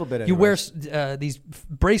together for a little bit. You wear these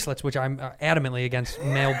bracelets, which I'm adamantly against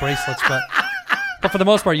male bracelets, but for the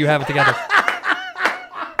most part, you have it together.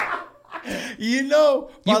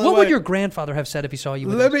 What would your grandfather have said if he saw you?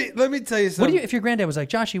 Let me tell you something. If your granddad was like,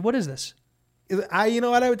 Joshy, what is this? You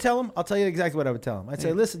know what I would tell him? I'll tell you exactly what I would tell him. I'd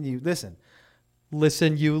say, listen.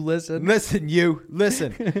 Listen, you listen. Listen, you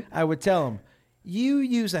listen. I would tell him, you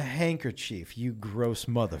use a handkerchief, you gross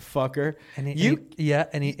motherfucker.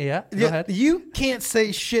 Go ahead. You can't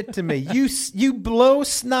say shit to me. You blow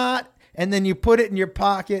snot and then you put it in your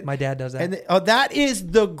pocket. My dad does that. And that is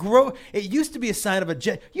the gross. It used to be a sign of a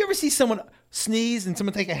jet. You ever see someone sneeze and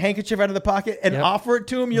someone take a handkerchief out of the pocket and offer it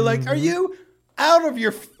to him? You're like, are you out of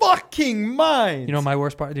your fucking mind? You know my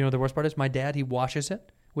worst part. You know what the worst part is? My dad, he washes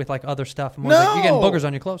it with like other stuff. I'm like, you're getting boogers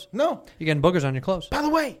on your clothes. No, you're getting boogers on your clothes. By the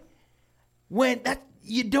way,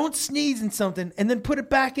 you don't sneeze in something and then put it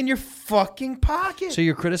back in your fucking pocket. So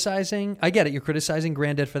you're criticizing. I get it. You're criticizing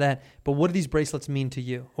Granddad for that. But what do these bracelets mean to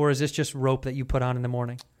you? Or is this just rope that you put on in the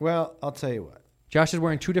morning? Well, I'll tell you what. Josh is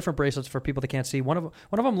wearing two different bracelets for people that can't see. One of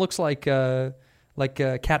them looks like a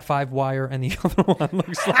Cat 5 wire, and the other one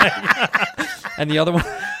looks like and the other one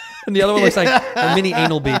looks like mini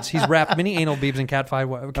anal beads. He's wrapped mini anal beads in Cat 5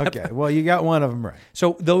 wire. Okay, well, you got one of them right.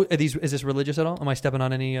 So is this religious at all? Am I stepping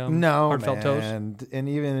on any heartfelt toes? And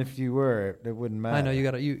even if you were, it wouldn't matter. I know you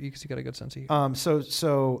got a good sense of humor.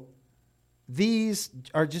 So these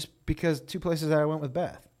are just because two places that I went with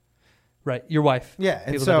Beth. Right, your wife. Yeah,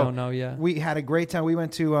 people and so that don't know. Yeah, we had a great time. We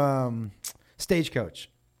went to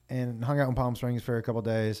Stagecoach and hung out in Palm Springs for a couple of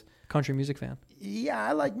days. Country music fan. Yeah,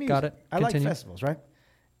 I like music. Got it. I Continue. like festivals, right?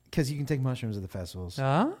 Because you can take mushrooms at the festivals. You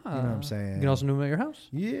know what I'm saying? You can also do them at your house.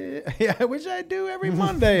 Yeah, which I do every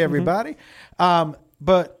Monday, everybody.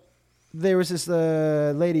 But there was this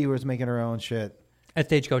lady who was making her own shit. At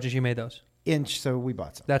Stagecoaches, you made those. So we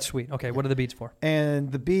bought some. That's sweet. Okay, what are the beads for?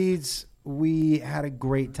 And the beads, we had a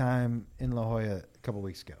great time in La Jolla a couple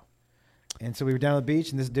weeks ago. And so we were down at the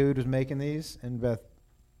beach, and this dude was making these, and Beth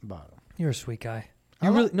bought them. You're a sweet guy.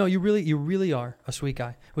 You really are a sweet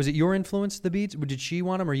guy. Was it your influence, the beads? Or did she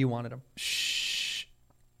want them, or you wanted them? Shh.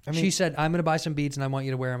 She said, I'm going to buy some beads, and I want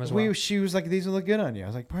you to wear them as well. She was like, these will look good on you. I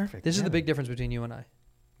was like, perfect. This is the big difference between you and I.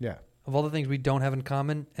 Yeah. Of all the things we don't have in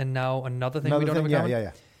common, and now another thing we don't have in common.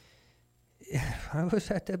 Yeah. I was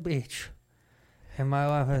at the beach, and my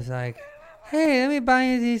wife was like, hey, let me buy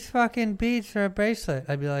you these fucking beads for a bracelet.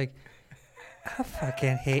 I'd be like, I'll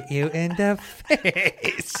fucking hit you in the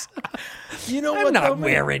face. You know I'm what? not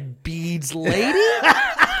wearing beads, lady.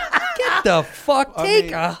 Get the fuck.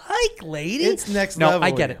 Take a hike, lady. It's next level. No,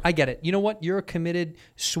 I get it. You know what? You're a committed,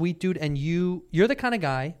 sweet dude, and you're the kind of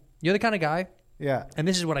guy. Yeah. And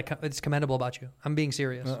this is what it's commendable about you. I'm being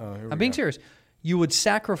serious. I'm being serious. You would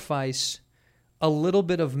sacrifice a little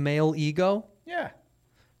bit of male ego. Yeah.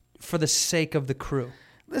 For the sake of the crew.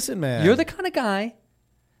 Listen, man. You're the kind of guy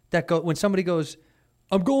that when somebody goes,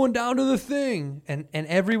 I'm going down to the thing, and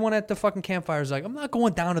everyone at the fucking campfire is like, I'm not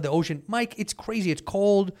going down to the ocean. Mike, it's crazy. It's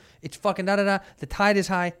cold. It's fucking da-da-da. The tide is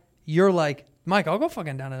high. You're like, Mike, I'll go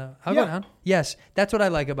fucking down. I'll go down. Yes, that's what I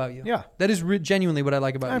like about you. Yeah. That is genuinely what I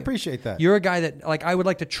like about you. I appreciate that. You're a guy that, like, I would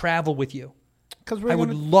like to travel with you. I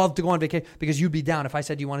would love to go on vacation because you'd be down. If I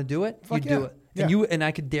said, you want to do it? You'd do it. Yeah. And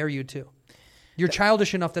I could dare you too. You're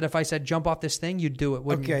childish enough that if I said jump off this thing, you'd do it,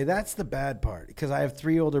 wouldn't you? Okay, that's the bad part because I have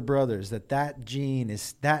 3 older brothers. That gene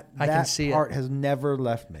is that part has never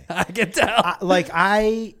left me. I can tell.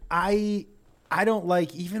 I don't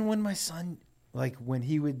like even when my son when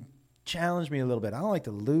he would challenge me a little bit. I don't like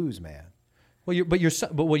to lose, man. Well, but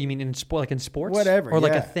what do you mean in sport? Like in sports, whatever, or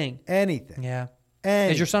like a thing, anything. Yeah.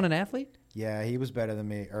 Anything. Is your son an athlete? Yeah, he was better than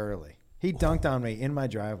me early. He dunked on me in my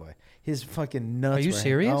driveway. His fucking nuts. Are you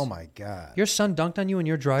serious? Oh my god! Your son dunked on you in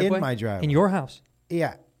your driveway? In my driveway. In your house?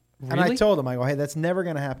 Yeah. Really? And I told him, I go, hey, that's never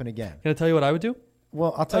going to happen again. Can I tell you what I would do?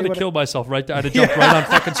 Well, I'll tell you I'd have killed myself right there. I'd have jumped right on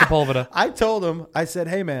fucking Sepulveda. I told him, I said,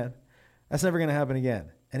 hey man, that's never going to happen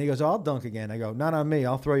again. And he goes, I'll dunk again. I go, not on me.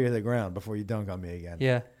 I'll throw you to the ground before you dunk on me again.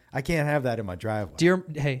 Yeah. I can't have that in my driveway.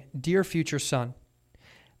 Dear future son,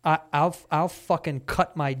 I'll fucking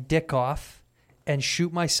cut my dick off and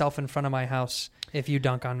shoot myself in front of my house if you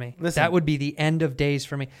dunk on me. Listen. That would be the end of days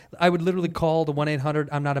for me. I would literally call the 1-800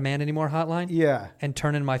 I'm not a man anymore hotline. Yeah. And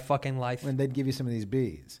turn in my fucking life. And they'd give you some of these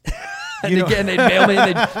beads. And they'd mail me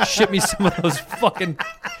and they'd ship me some of those fucking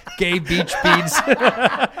gay beach beads.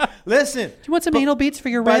 Listen. Do you want some anal beads for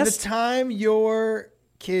your By wrist? the time your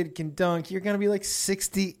kid can dunk, you're going to be like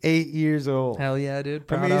 68 years old. Hell yeah, dude. I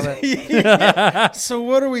Proud mean, of it. yeah. So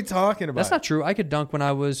what are we talking about? That's not true. I could dunk when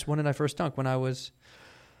did I first dunk? When I was...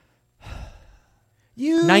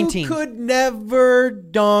 You 19. could never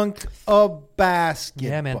dunk a basketball.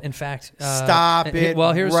 Yeah, man. In fact... Stop it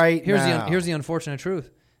Well, here's now. Here's the unfortunate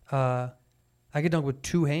truth. I could dunk with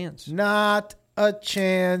 2 hands. Not a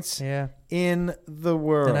chance Yeah. in the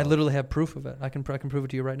world. And I literally have proof of it. I can prove it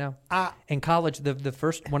to you right now. In college,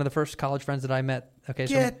 one of the first college friends that I met. Okay,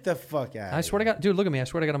 so Get the fuck out. I swear to God, dude, look at me. I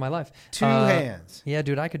swear to God on my life. 2 hands. Yeah,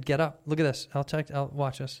 dude, I could get up. Look at this. I'll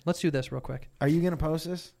watch this. Let's do this real quick. Are you going to post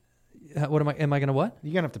this? What am I going to what?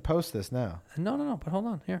 You're going to have to post this now. No. But hold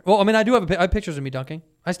on here. Well, I mean, I do have I have pictures of me dunking.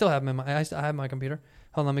 I still have them I have my computer.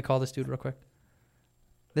 Hold on, let me call this dude real quick.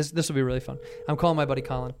 This will be really fun. I'm calling my buddy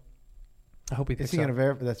Colin. I hope he picks Is he up. going to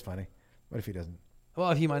verify? That's funny. What if he doesn't?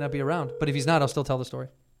 Well, he might not be around, but if he's not, I'll still tell the story.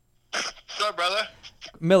 What's up, brother?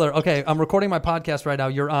 Miller, okay, I'm recording my podcast right now.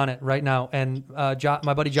 You're on it right now, and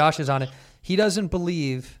my buddy Josh is on it. He doesn't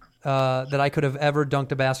believe that I could have ever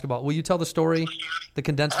dunked a basketball. Will you tell the story, the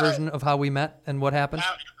condensed version of how we met and what happened?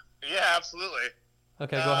 Yeah, absolutely.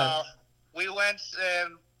 Okay, go ahead. We went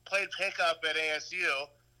and played pickup at ASU.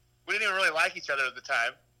 We didn't even really like each other at the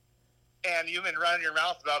time. And you've been running your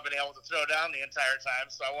mouth about being able to throw down the entire time,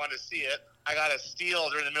 so I wanted to see it. I got a steal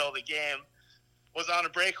during the middle of the game, was on a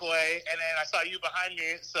breakaway, and then I saw you behind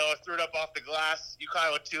me, so I threw it up off the glass. You caught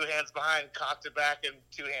it with 2 hands behind, cocked it back, and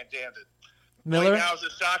 2-hand jammed it. Miller? I was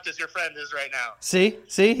as shocked as your friend is right now. See?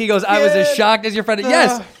 He goes, I was as shocked as your friend.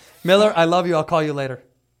 Yes! Miller, I love you. I'll call you later.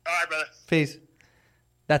 All right, brother. Peace.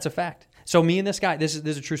 That's a fact. So me and this guy, this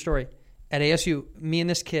is a true story. At ASU, me and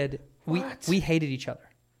this kid, we hated each other.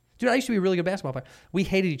 Dude, I used to be a really good basketball player. We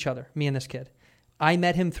hated each other, me and this kid. I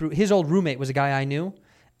met him through, his old roommate was a guy I knew,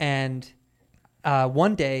 and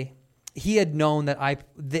one day he had known that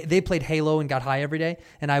they played Halo and got high every day,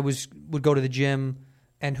 and I would go to the gym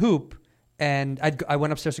and hoop, and I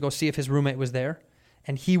went upstairs to go see if his roommate was there,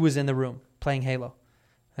 and he was in the room playing Halo.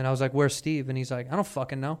 And I was like, where's Steve? And he's like, I don't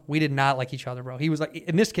fucking know. We did not like each other, bro. He was like,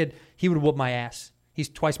 and this kid, he would whoop my ass. He's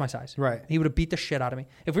twice my size. Right. He would have beat the shit out of me.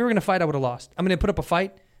 If we were going to fight, I would have lost. I'm going to put up a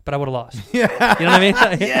fight, but I would have lost. Yeah. You know what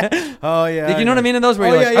I mean? Yeah. Oh, yeah. Like, you know what I mean in those where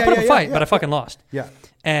you're like, I put up a fight, but I fucking lost. Yeah.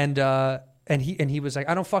 And he was like,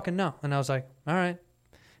 I don't fucking know. And I was like, all right.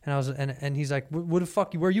 And he's like, what the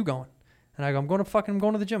fuck, where are you going? And I go, I'm going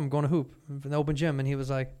to the gym. I'm going to hoop, the open gym. And he was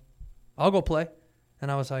like, I'll go play. And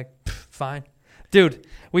I was like, fine. Dude,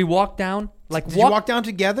 we walked down. Did you walk down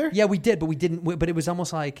together? Yeah, we did, but we didn't. But it was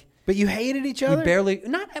almost like But you hated each other? we barely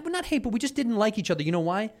not hate, but we just didn't like each other. You know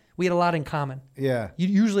why? We had a lot in common. Yeah. You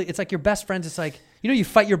usually it's like your best friends. It's like you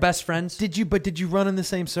fight your best friends. Did you run in the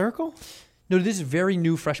same circle? No, this is very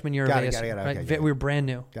new freshman year Got of it, ASU. got it, Right? okay, We were brand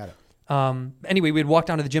new. Got it. Anyway, we'd walk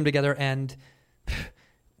down to the gym together, and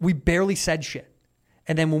we barely said shit.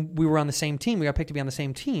 And then when we were on the same team, we got picked to be on the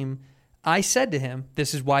same team. I said to him,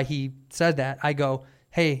 this is why he said that. I go,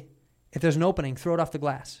 hey, if there's an opening, throw it off the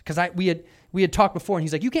glass. Because we had talked before, and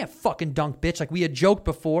he's like, you can't fucking dunk, bitch. Like, we had joked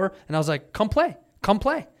before, and I was like, come play.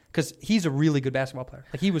 Because he's a really good basketball player.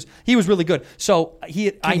 Like, he was really good. So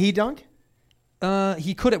Can he dunk?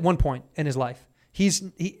 he could at one point in his life. He's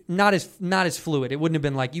not as fluid. It wouldn't have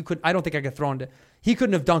been like you could. I don't think I could throw into. He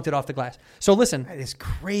couldn't have dunked it off the glass. So listen, That is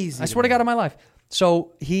crazy. I swear to God on my life.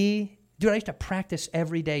 So dude, I used to practice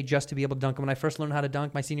every day just to be able to dunk. When I first learned how to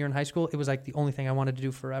dunk, my senior year in high school, it was like the only thing I wanted to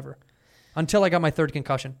do forever, until I got my 3rd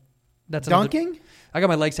concussion. That's dunking. I got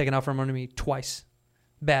my legs taken out from under me twice.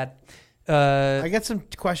 Bad. I got some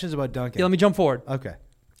questions about dunking. Yeah, let me jump forward. Okay.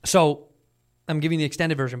 So I'm giving the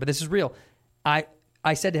extended version, but this is real. I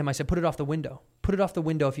said to him, I said, put it off the window. Put it off the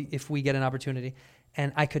window if we get an opportunity.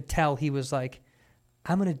 And I could tell he was like,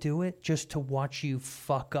 I'm going to do it just to watch you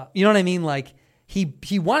fuck up. You know what I mean? Like,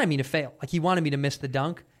 he wanted me to fail. Like, he wanted me to miss the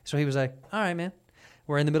dunk. So he was like, all right, man.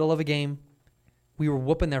 We're in the middle of a game. We were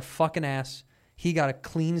whooping their fucking ass. He got a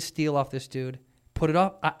clean steal off this dude. Put it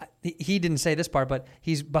up. He didn't say this part, but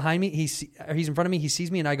he's behind me. He's in front of me. He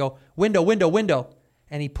sees me, and I go, window, window, window.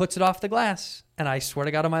 And he puts it off the glass. And I swear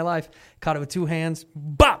to God on my life, caught it with 2 hands,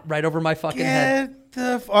 bop, right over my fucking head.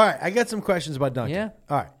 All right, I got some questions about dunking. Yeah.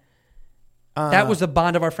 All right. That was the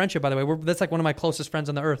bond of our friendship, by the way. That's like one of my closest friends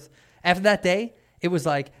on the earth. After that day, it was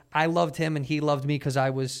like I loved him and he loved me because I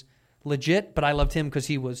was legit, but I loved him because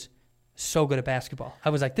he was so good at basketball. I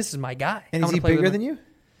was like, this is my guy. And I is wanna he play with bigger him. than you?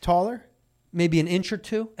 Taller? Maybe an inch or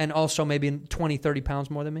two, and also maybe 20, 30 pounds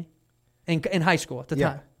more than me. In high school at the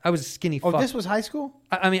time. I was a skinny fuck. Oh, this was high school?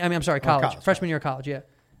 I'm sorry, college. college. Freshman year of college, yeah.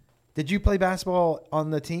 Did you play basketball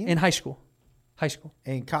on the team? In high school.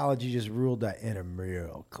 In college, you just ruled that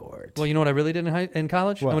intramural court. Well, you know what I really did in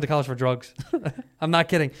college? What? I went to college for drugs. I'm not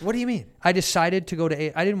kidding. What do you mean? I decided to go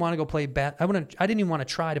to. I didn't want to go play. I didn't even want to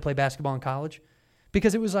try to play basketball in college,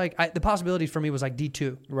 because it was like the possibilities for me was like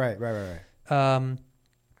D2. Right.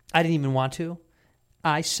 I didn't even want to.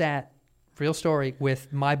 I sat, real story,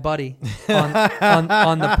 with my buddy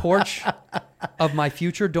on the porch of my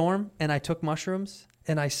future dorm, and I took mushrooms,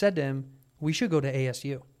 and I said to him, "We should go to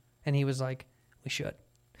ASU," and he was like, "We should."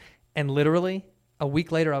 And literally a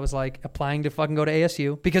week later, I was like applying to fucking go to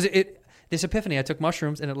ASU because this epiphany. I took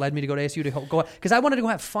mushrooms, and it led me to go to ASU to go because I wanted to go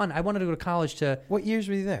have fun. I wanted to go to college to. What years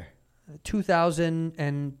were you there?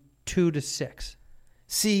 2002 to 6.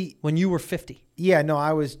 See, when you were 50. Yeah, no,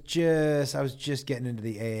 I was just getting into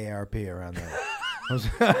the AARP around there.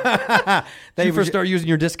 You first started using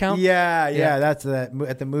your discount? Yeah, that's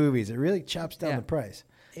at the movies. It really chops down the price.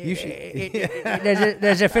 You should.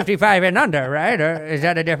 There's a 55 and under, right? Or is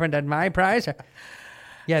that a different than my price?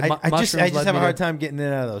 Yeah, I just have a hard time getting in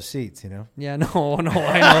and out of those seats, you know? Yeah, no, I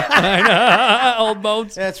know. Old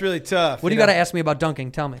boats. That's really tough. What do you got to ask me about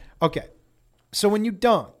dunking? Tell me. Okay. So when you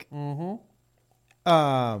dunk,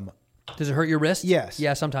 does it hurt your wrist? Yes.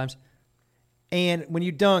 Yeah, sometimes. And when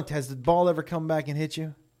you dunked, has the ball ever come back and hit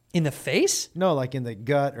you? In the face? No, like in the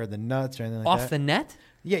gut or the nuts or anything like that. Off the net?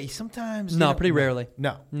 Yeah, sometimes. No, pretty rarely.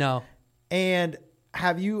 No. And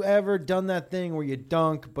have you ever done that thing where you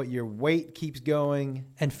dunk, but your weight keeps going?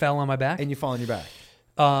 And fell on my back? And you fall on your back.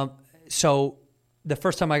 So the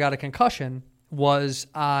first time I got a concussion was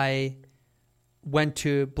I went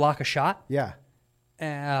to block a shot. Yeah.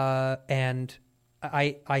 And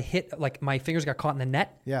I hit, like my fingers got caught in the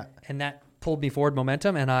net. Yeah. And that pulled me forward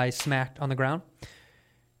momentum, and I smacked on the ground.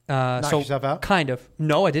 Knocked yourself out? Kind of.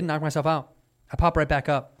 No, I didn't knock myself out. I popped right back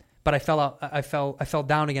up. But I fell out. I fell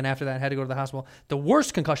down again after that. I had to go to the hospital. The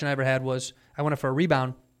worst concussion I ever had was I went up for a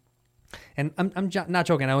rebound. And I'm not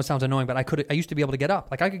joking. I know it sounds annoying, but I used to be able to get up.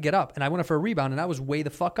 Like I could get up, and I went up for a rebound, and I was way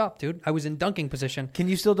the fuck up, dude. I was in dunking position. Can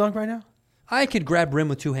you still dunk right now? I could grab rim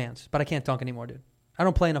with two hands, but I can't dunk anymore, dude. I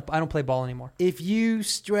don't play ball anymore. If you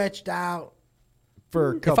stretched out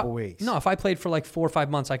for a couple weeks. No, if I played for like 4 or 5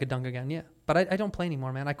 months, I could dunk again, yeah. But I don't play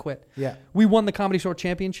anymore, man. I quit. Yeah. We won the Comedy Store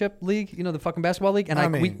Championship League, the fucking basketball league,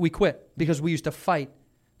 and we quit because we used to fight.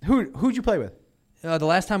 Who'd you play with? The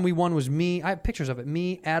last time we won was me. I have pictures of it.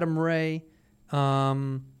 Me, Adam Ray.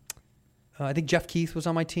 I think Jeff Keith was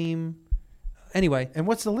on my team. Anyway. And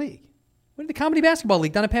what's the league? The Comedy Basketball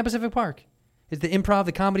League down at Pan Pacific Park. It's the Improv,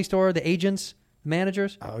 the Comedy Store, the agents, the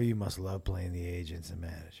managers. Oh, you must love playing the agents and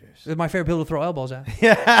managers. They're my favorite people to throw elbows at.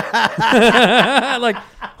 Yeah. Like,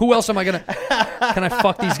 who else am I gonna? Can I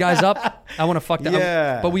fuck these guys up? I want to fuck them.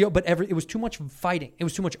 Yeah. It was too much fighting. It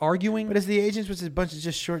was too much arguing. But as the agents was a bunch of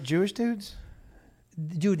just short Jewish dudes.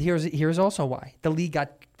 Dude, here's also why the league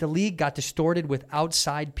got distorted with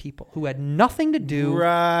outside people who had nothing to do with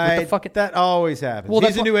the fucking. That always happens. Well,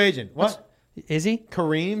 he's a new agent. What? Is he?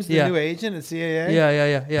 Kareem's the new agent at CAA?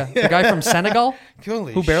 Yeah. The guy from Senegal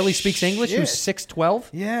Holy who barely speaks English, shit. who's 6'12".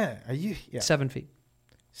 Yeah. Are you? Yeah. 7 feet.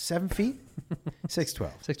 7 feet?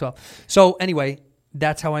 6'12". 6'12". So anyway,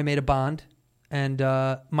 that's how I made a bond. And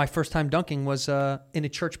my first time dunking was in a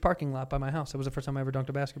church parking lot by my house. That was the first time I ever dunked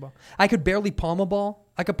a basketball. I could barely palm a ball.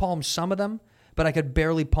 I could palm some of them, but I could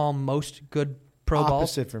barely palm most good pro balls.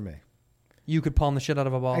 Opposite for me. You could palm the shit out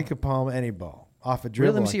of a ball. I could palm any ball. Off a dribble.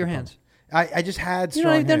 Really? Let me see your hands. I just had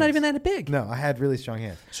strong hands. They're not even that big. No, I had really strong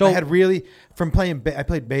hands. So I had from playing, I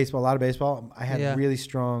played baseball, a lot of baseball. I had really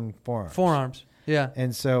strong forearms. Yeah.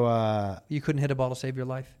 And so. You couldn't hit a ball to save your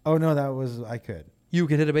life. Oh, no, I could. You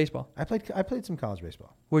could hit a baseball. I played some college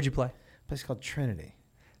baseball. Where'd you play? A place called Trinity.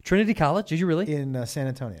 Trinity College? Did you really? In San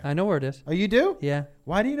Antonio. I know where it is. Oh, you do? Yeah.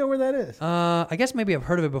 Why do you know where that is? I guess maybe I've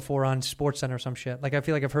heard of it before on SportsCenter or some shit. Like I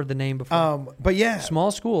feel like I've heard the name before. But yeah. Small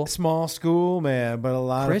school, man, but a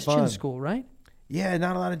lot of fun. Christian school, right? Yeah,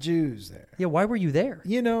 not a lot of Jews there. Yeah, why were you there?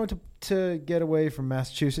 To get away from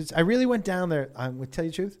Massachusetts. I really went down there. I'm going to tell you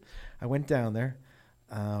the truth. I went down there.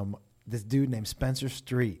 This dude named Spencer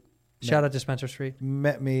Street. Shout out to Spencer Street.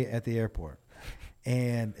 Met me at the airport.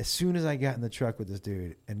 And as soon as I got in the truck with this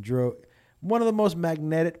dude and drove, one of the most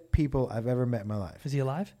magnetic people I've ever met in my life. Is he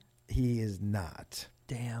alive? He is not.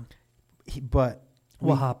 Damn. What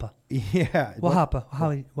happened? Yeah. What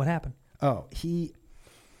happened? What happened? Oh,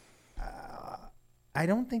 I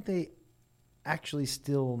don't think they actually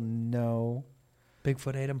still know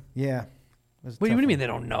Bigfoot ate him. Yeah. It was a What do tough you mean one. they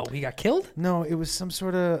don't know? He got killed? No, it was some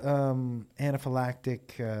sort of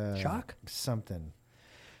anaphylactic Shock? something.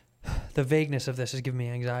 The vagueness of this is giving me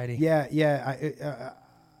anxiety. Yeah.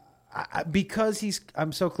 Because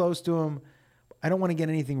I'm so close to him, I don't want to get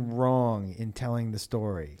anything wrong in telling the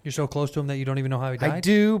story. You're so close to him that you don't even know how he died? I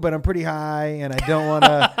do, but I'm pretty high, and I don't want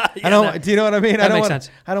to. Yeah, do you know what I mean? That I don't makes wanna,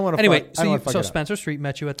 sense. I don't want to. Anyway, so so Spencer Street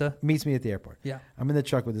met you at the... meets me at the airport. Yeah. I'm in the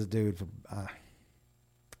truck with this dude for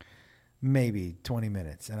maybe 20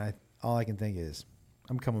 minutes, and all I can think is,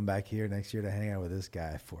 I'm coming back here next year to hang out with this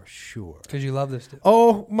guy for sure. Because you love this dude.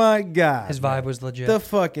 Oh my God. His vibe was legit. The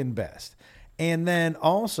fucking best. And then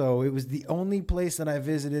also, it was the only place that I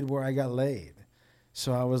visited where I got laid.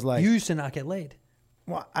 So I was like, You used to not get laid.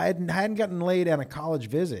 well, I hadn't gotten laid on a college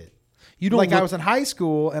visit. You don't like I look- was in high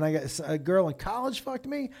school and I got a girl in college fucked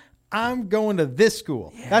me. I'm going to this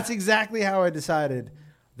school. Yeah. That's exactly how I decided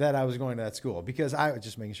that I was going to that school, because I was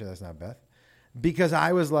just making sure that's not Beth. Because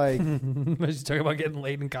I was like, She's talking about getting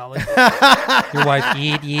laid in college. Your wife,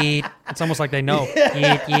 yeet. It's almost like they know.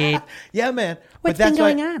 Yeet. yeah, man. What's that's been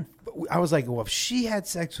going why- on? I was like, well, if she had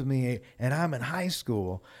sex with me and I'm in high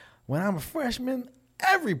school, when I'm a freshman,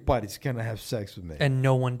 everybody's going to have sex with me. And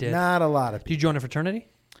no one did. Not a lot of Did people. you join a fraternity?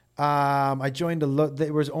 I joined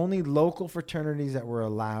there was only local fraternities that were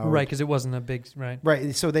allowed. Right, because it wasn't a big... Right.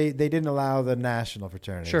 Right. So they didn't allow the national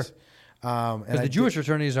fraternities. Sure. And Because the Jewish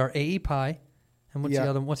fraternities are AE Pi. And what's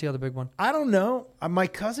Yeah. the other big one? I don't know. My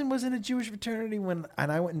cousin was in a Jewish fraternity and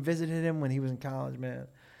I went and visited him when he was in college, man.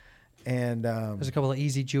 And There's a couple of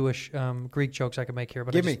easy Jewish Greek jokes I could make here,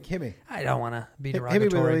 but hit I me. I don't want to be Hit me with at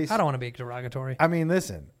derogatory. least- I don't want to be derogatory. I mean,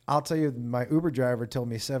 listen, I'll tell you, my Uber driver told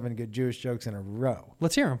me 7 good Jewish jokes in a row.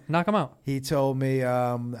 Let's hear them. Knock them out. He told me,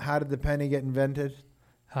 how did the penny get invented?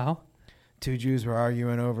 How? 2 Jews were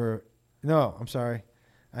arguing over. No, I'm sorry.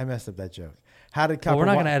 I messed up that joke. How did copper we're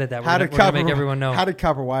not wi- gonna edit that. We're How gonna- did we're gonna copper- make everyone know. How did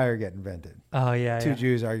copper wire get invented? Oh, yeah. 2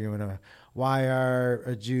 Jews arguing over. Why are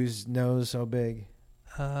a Jew's nose so big?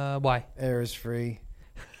 Why? Air is free.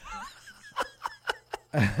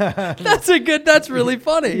 That's really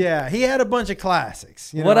funny. Yeah, he had a bunch of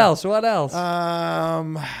classics. You What know? else? What else?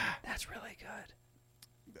 That's really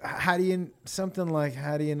good. How do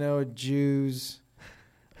you know Jews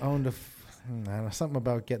owned I don't know, something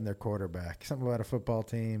about getting their quarterback, something about a football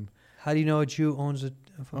team. How do you know a Jew owns a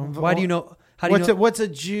Why do you know? How do you what's know? what's a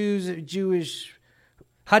Jewish?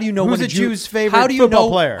 How do you know Who's when a Jew, Jew's favorite how do you football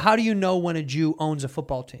know, player? How do you know when a Jew owns a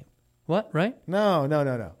football team? What? Right?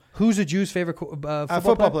 No. Who's a Jew's favorite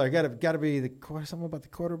Football player. Got to be something about the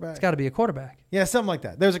quarterback. It's got to be a quarterback. Yeah, something like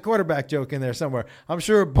that. There's a quarterback joke in there somewhere. I'm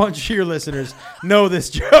sure a bunch of your listeners know this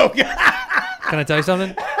joke. Can I tell you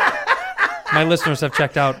something? My listeners have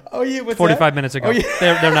checked out 45 minminutes ago. Oh,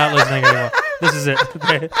 yeah. They're not listening anymore. This is it.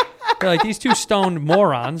 They're like, these 2 stoned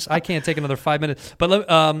morons. I can't take another 5 minutes.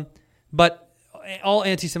 But all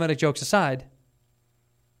anti-Semitic jokes aside,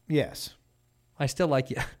 Yes. I still like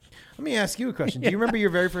you. Let me ask you a question. Do you remember your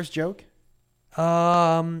very first joke So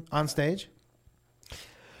on stage?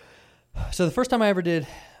 the first time I ever did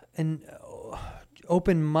an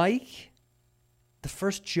open mic, the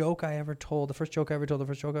first joke I ever told,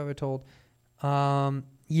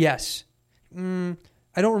 yes.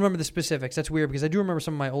 I don't remember the specifics. That's weird because I do remember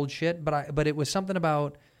some of my old shit, but it was something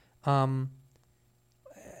about a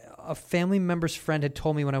family member's friend had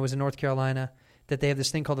told me when I was in North Carolina that they have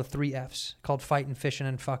this thing called the 3 Fs, called fighting, fishing,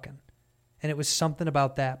 and fucking. And it was something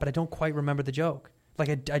about that, but I don't quite remember the joke.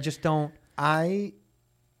 Like, I just don't. I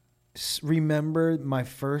remember my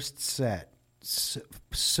first set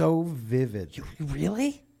so vivid. You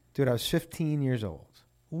really? Dude, I was 15 years old.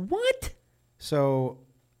 What? So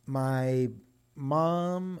my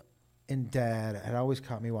mom and dad had always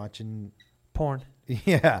caught me watching. Porn.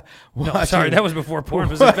 Yeah. No, sorry, that was before porn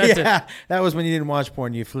was invented. Yeah, that was when you didn't watch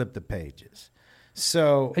porn. You flipped the pages.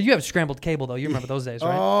 So You have scrambled cable, though. You remember those days,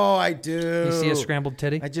 right? Oh, I do. You see a scrambled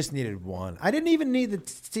titty? I just needed one. I didn't even need to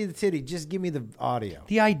see the titty. Just give me the audio.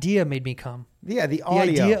 The idea made me come. Yeah, the The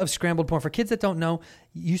audio. idea of scrambled porn. For kids that don't know,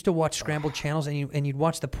 you used to watch scrambled channels and you'd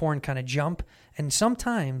watch the porn kind of jump. And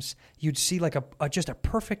sometimes you'd see like just a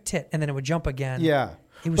perfect tit and then it would jump again. Yeah.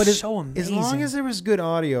 It was But so amazing. As long as there was good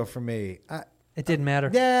audio for me. It didn't matter.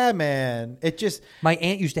 Yeah, man. It just. My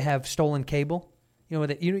aunt used to have stolen cable. You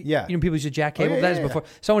know, Yeah. You know, people used to jack cable. yeah, That is yeah, before.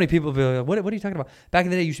 So many people would be like, what are you talking about? Back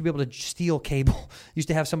in the day, you used to be able to steal cable. You used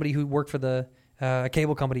to have somebody who worked for the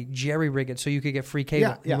cable company, jerry rig it, so you could get free cable.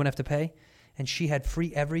 Yeah, yeah. You wouldn't have to pay. And she had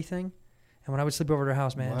free everything. And when I would sleep over at her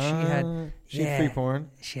house, man, She had free porn.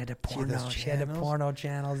 She had the She had porno. those She had the channels? porno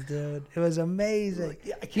channels, dude. It was amazing.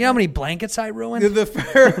 You know how many blankets I ruined?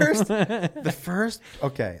 The first.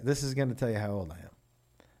 Okay, this is going to tell you how old I am.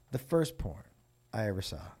 The first porn I ever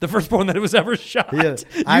saw. The first porn that it was ever shot. Yeah,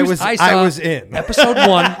 I was in episode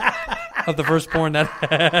 1 of the first porn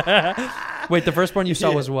that. Wait, the first porn you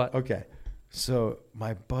saw was what? Okay, so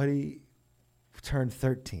my buddy turned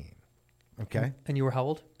 13. Okay, And you were how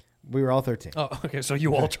old? we were all 13. Oh, okay. So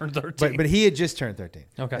you all turned 13. But he had just turned 13.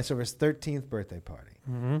 Okay. And so for his 13th birthday party,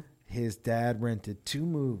 his dad rented 2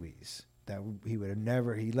 movies that he would have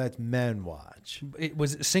never. He lets men watch.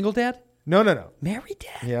 Was it single dad? No. Married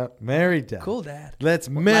dad. Yeah, married dad. Cool dad. Let's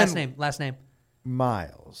men. Last name.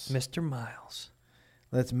 Miles. Mr. Miles.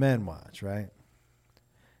 Let's men watch, right?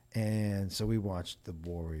 And so we watched The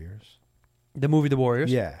Warriors. The movie The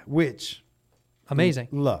Warriors. Yeah, which Amazing.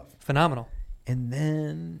 love. Phenomenal. And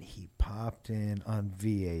then he popped in on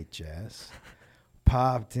VHS,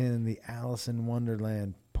 popped in the Alice in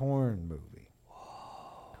Wonderland porn movie.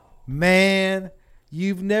 Whoa. Man,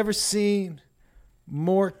 you've never seen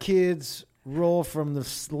more kids roll from the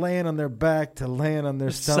laying on their back to laying on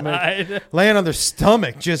their stomach. Side. Laying on their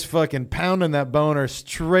stomach, just fucking pounding that boner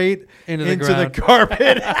straight Into the the ground.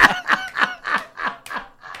 carpet.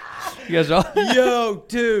 You guys all. Yo,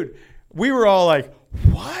 dude. We were all like,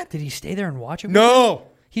 what? Did he stay there and watch it? with No. you?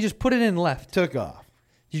 He just put it in and left. Took off.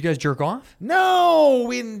 Did you guys jerk off? No,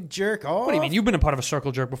 we didn't jerk off. What do you mean? You've been a part of a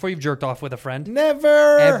circle jerk before. You've jerked off with a friend.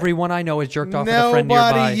 Never. Everyone I know has jerked off with a friend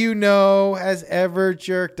nearby. Nobody you know has ever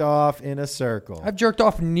jerked off in a circle. I've jerked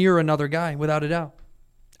off near another guy, without a doubt.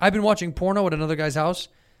 I've been watching porno at another guy's house,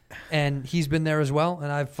 and he's been there as well,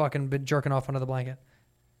 and I've fucking been jerking off under the blanket.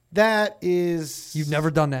 That is... You've never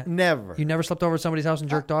done that? Never. You never slept over at somebody's house and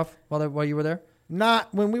jerked off while you were there?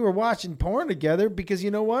 Not when we were watching porn together, because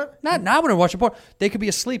you know what? Not when we're watching porn. They could be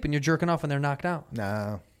asleep and you're jerking off and they're knocked out.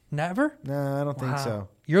 No. Never? No, I don't think so.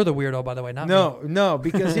 You're the weirdo, by the way, not me. No,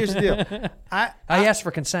 because here's the deal. I asked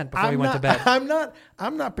for consent before we went to bed. I'm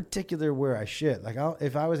not particular where I shit. Like,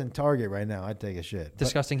 if I was in Target right now, I'd take a shit.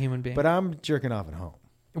 Disgusting human being. But I'm jerking off at home.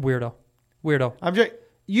 Weirdo. I'm jerking.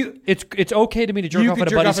 It's okay to me to jerk off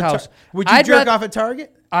at a buddy's house. Would you jerk off at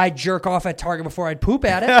Target? I'd jerk off at Target before I'd poop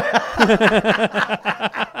at it.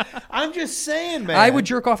 I'm just saying, man. I would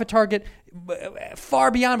jerk off at Target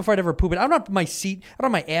far beyond before I'd ever poop it. I don't have my seat. I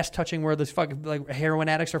don't have my ass touching where this fucking like heroin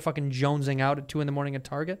addicts are fucking jonesing out at 2 a.m. at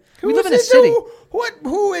Target. We live in a city.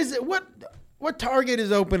 Who is it? What Target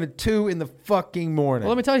is open at 2 in the fucking morning?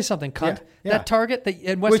 Well, let me tell you something, cunt. Yeah. That Target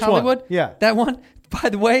in West Which one? Hollywood. Yeah. That one. By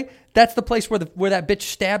the way, that's the place where that bitch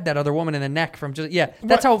stabbed that other woman in the neck from just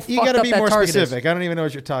That's how you fucked gotta up be that more Target specific. is. I don't even know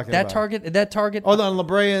what you're talking about. That Target. Oh, on La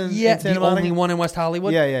Brea and Yeah, Santa the Monica? only one in West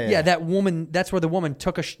Hollywood. Yeah. That woman. That's where the woman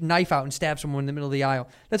took a knife out and stabbed someone in the middle of the aisle.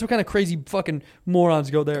 That's what kind of crazy fucking morons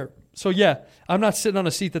go there. So yeah, I'm not sitting on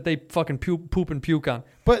a seat that they fucking poop and puke on.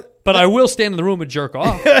 But I will stand in the room and jerk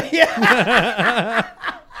off. Grab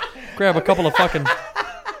a couple of fucking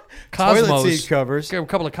Cosmos. Toilet seat covers. Grab a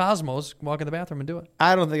couple of Cosmos, walk in the bathroom and do it.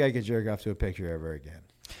 I don't think I could jerk off to a picture ever again.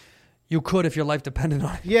 You could if your life depended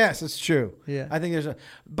on it. Yes, it's true. Yeah. I think there's a...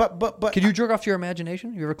 But... Could you jerk off to your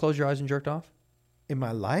imagination? You ever closed your eyes and jerked off? In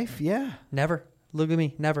my life? Yeah. Never. Look at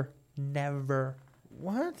me. Never.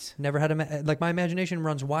 What? Never had like my imagination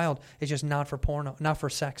runs wild. It's just not for porno, not for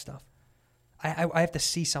sex stuff. I have to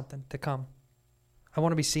see something to come. I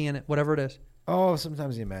want to be seeing it, whatever it is. Oh,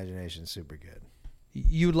 sometimes the imagination's super good.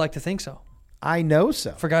 You'd like to think so. I know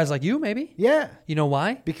so. For guys like you, maybe. Yeah. You know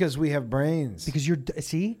why? Because we have brains. Because I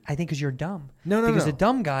think because you're dumb. No. Because a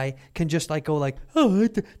dumb guy can just like go like, oh,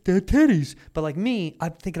 they're titties. But like me,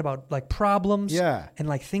 I'm thinking about like problems. Yeah. And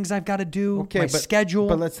like things I've got to do. Okay, my schedule.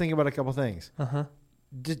 But let's think about a couple things. Uh-huh.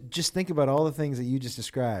 Just think about all the things that you just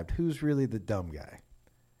described. Who's really the dumb guy?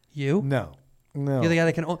 You? No. You're the guy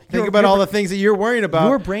that can think about all the things that you're worried about.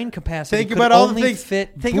 Your brain capacity. Think could about all the only things.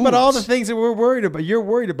 Fit think boobs. about all the things that we're worried about. You're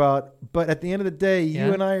worried about, but at the end of the day, Yeah.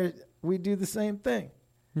 you and I we do the same thing.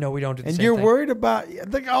 No, we don't do the and same you're thing. worried about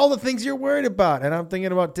think all the things you're worried about, and I'm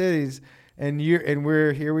thinking about titties, and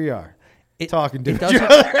we're here. We are talking to each other.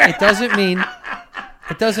 It doesn't mean.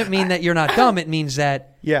 It doesn't mean that you're not dumb. It means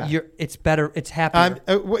that it's better. It's happier.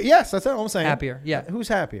 Yes, that's what I'm saying. Happier. Yeah. Who's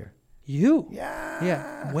happier? You. Yeah.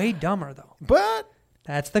 Yeah. Way dumber though. But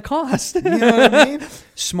that's the cost. You know what I mean?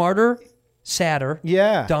 Smarter, sadder.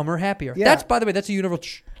 Yeah. Dumber, happier. Yeah. That's, by the way, that's the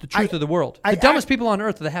universal the truth of the world. The dumbest people on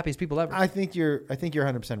earth are the happiest people ever. I think you're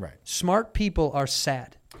 100% right. Smart people are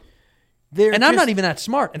sad. I'm not even that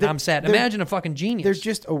smart, and I'm sad. Imagine a fucking genius. They're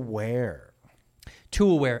just aware. Too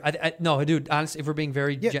aware. No, dude, honestly, if we're being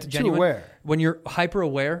very genuine. Too aware. When you're hyper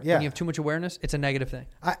aware, Yeah. when you have too much awareness, it's a negative thing.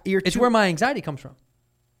 It's where my anxiety comes from.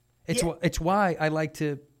 It's why I like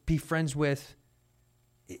to be friends with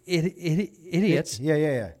idiots.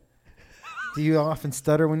 Yeah. Do you often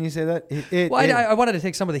stutter when you say that? I wanted to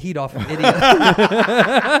take some of the heat off of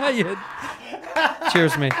idiot.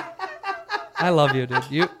 Cheers me. I love you,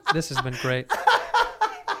 dude. This has been great.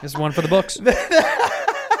 This is one for the books.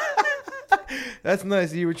 That's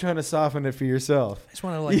nice. You were trying to soften it for yourself. I just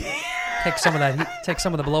want to take some of that heat, take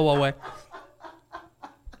some of the blow away.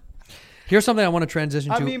 Here's something I want to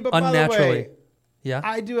transition to but unnaturally. by the way, Yeah.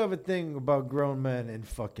 I do have a thing about grown men and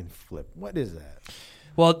fucking flip. What is that?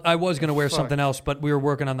 Well, I was going to wear something else, but we were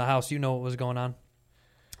working on the house. You know what was going on.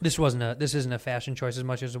 This isn't a fashion choice as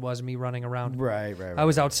much as it was me running around. Right. I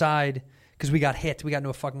was outside because we got hit. We got into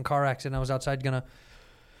a fucking car accident. I was outside going to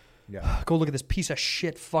go look at this piece of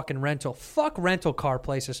shit fucking rental. Fuck rental car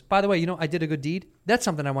places. By the way, I did a good deed. That's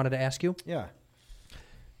something I wanted to ask you. Yeah.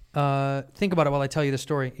 Think about it while I tell you the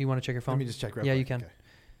story. You want to check your phone? Let me just check real quick. Yeah, you can.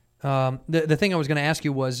 Okay. The thing I was going to ask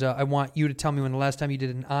you was I want you to tell me when the last time you did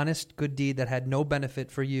an honest good deed that had no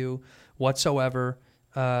benefit for you whatsoever.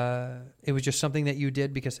 It was just something that you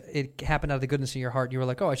did because it happened out of the goodness of your heart. You were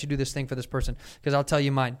like, oh, I should do this thing for this person because I'll tell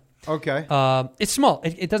you mine. Okay. It's small.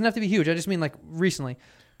 It doesn't have to be huge. I just mean like recently.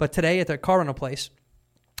 But today at the car rental place,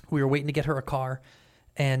 we were waiting to get her a car,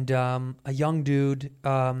 and a young dude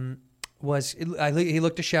he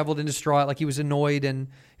looked disheveled and distraught, like he was annoyed and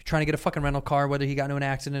trying to get a fucking rental car, whether he got into an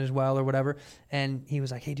accident as well or whatever. And he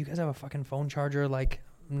was like, hey, do you guys have a fucking phone charger? Like,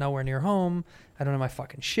 I'm nowhere near home. I don't have my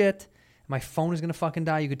fucking shit. My phone is going to fucking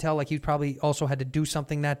die. You could tell like he probably also had to do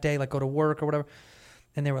something that day, like go to work or whatever.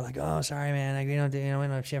 And they were like, oh, sorry, man. We don't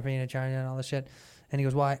have shit for you to charge and all this shit. And he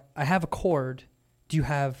goes, well, I have a cord. Do you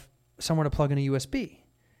have somewhere to plug in a USB?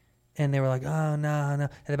 And they were like, oh, no. At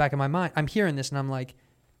the back of my mind, I'm hearing this and I'm like,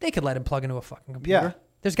 they could let him plug into a fucking computer. Yeah.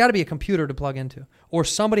 There's got to be a computer to plug into. Or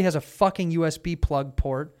somebody has a fucking USB plug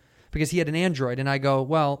port because he had an Android. And I go,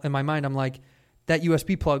 well, in my mind, I'm like, that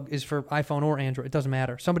USB plug is for iPhone or Android. It doesn't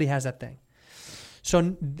matter. Somebody has that thing.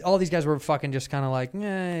 So all these guys were fucking just kind of like,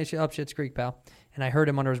 up shit's creek, pal. And I heard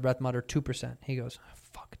him under his breath mutter 2%. He goes,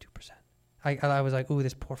 fuck 2%. I was like, ooh,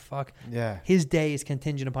 this poor fuck. Yeah. His day is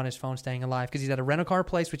contingent upon his phone staying alive because he's at a rental car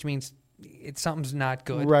place, which means something's not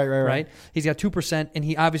good. Right. He's got 2%, and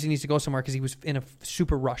he obviously needs to go somewhere because he was in a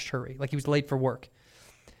super rushed hurry. Like he was late for work.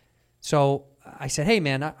 So I said, hey,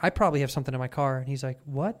 man, I probably have something in my car. And he's like,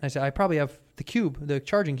 what? And I said, I probably have the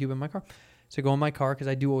charging cube in my car. So I go in my car because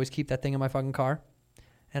I do always keep that thing in my fucking car.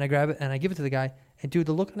 And I grab it, and I give it to the guy. And, dude,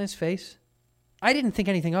 the look on his face, I didn't think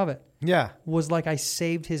anything of it. Yeah. Was like I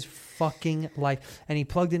saved his fucking life. And he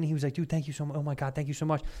plugged in, and he was like, dude, thank you so much. Oh, my God, thank you so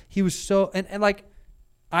much. He was so, and like,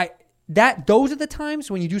 those are the times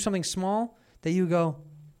when you do something small that you go,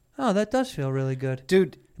 oh, that does feel really good.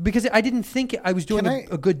 Dude. Because I didn't think I was doing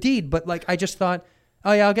a good deed, but like I just thought,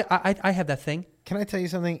 oh, yeah, I have that thing. Can I tell you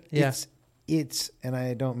something? Yeah. It's, and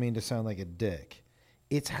I don't mean to sound like a dick.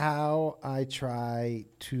 It's how I try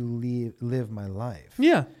to live my life.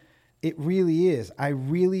 Yeah. It really is. I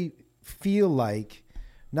really feel like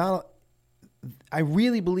I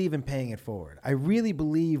really believe in paying it forward. I really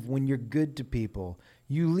believe when you're good to people,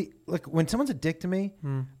 look, when someone's a dick to me,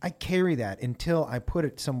 I carry that until I put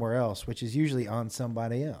it somewhere else, which is usually on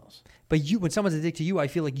somebody else. But when someone's a dick to you, I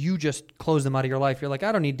feel like you just close them out of your life. You're like,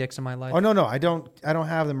 I don't need dicks in my life. Oh, no, I don't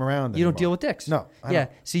have them around You don't deal with dicks. No. Yeah.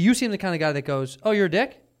 See, you seem the kind of guy that goes, oh, you're a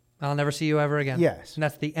dick? I'll never see you ever again. Yes. And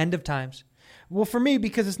that's the end of times. Well, for me,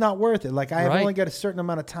 because it's not worth it. Like, I have only got a certain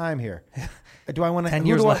amount of time here. Do I want to... 10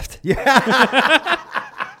 years left. Yeah.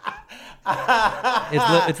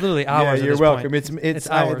 It's literally hours. Yeah, you're welcome. Point. It's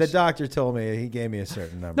hours. The doctor told me, he gave me a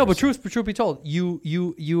certain number. No, but truth be told,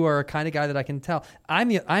 you are a kind of guy that I can tell. I'm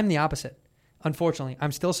the opposite. Unfortunately,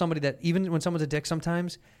 I'm still somebody that even when someone's a dick,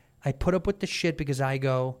 sometimes I put up with the shit because I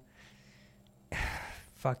go,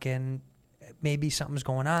 fucking, maybe something's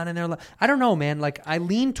going on in their life. I don't know, man. Like I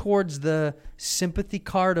lean towards the sympathy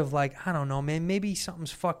card of like, I don't know, man. Maybe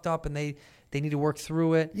something's fucked up and they need to work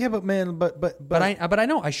through it. Yeah, but man, but I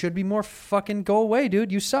know I should be more fucking go away,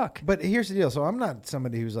 dude. You suck. But here's the deal. So I'm not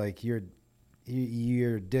somebody who's like you're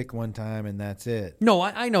a dick one time and that's it. No,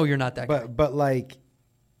 I know you're not that guy. But like,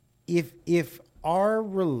 if our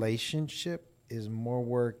relationship is more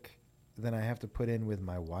work than I have to put in with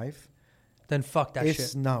my wife, then fuck that shit.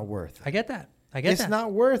 It's not worth it. I get that. It's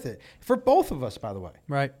not worth it for both of us, by the way.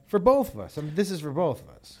 Right. For both of us. I mean, this is for both of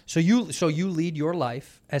us. So you lead your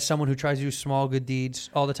life as someone who tries to do small good deeds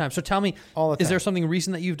all the time. So tell me, is there something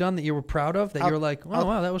recent that you've done that you were proud of that you're like, oh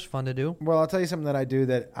wow, that was fun to do? Well, I'll tell you something that I do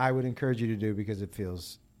that I would encourage you to do because it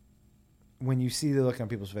feels, when you see the look on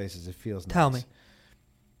people's faces, it feels nice. Tell me.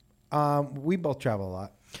 We both travel a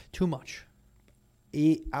lot. Too much.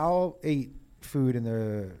 I'll eat food in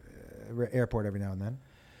the airport every now and then.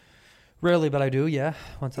 Rarely, but I do. Yeah,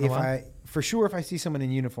 once in a while. For sure, if I see someone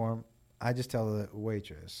in uniform, I just tell the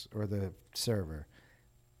waitress or the server,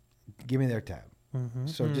 give me their tab. Mm-hmm.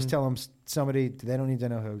 So just tell them somebody, they don't need to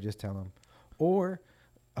know who, just tell them. Or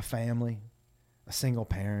a family, a single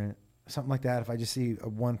parent, something like that. If I just see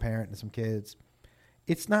one parent and some kids,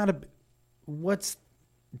 it's not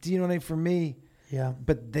do you know what I mean? For me, Yeah.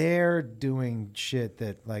 but they're doing shit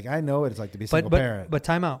that, like, I know what it's like to be a single parent. But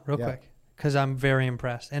time out real Yeah. quick, because I'm very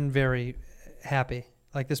impressed and very happy.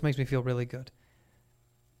 Like, this makes me feel really good.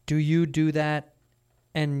 Do you do that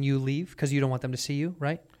and you leave because you don't want them to see you,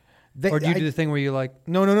 right? Or do you do the thing where you're like,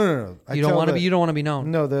 No. you don't want to be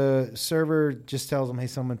known? No, the server just tells them, hey,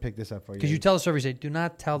 someone picked this up for you. Because you tell the server, you say, do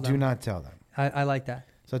not tell them. Do not tell them. I like that.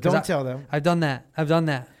 So don't tell them. I've done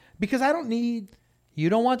that. Because I don't need... You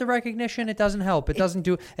don't want the recognition. It doesn't help. It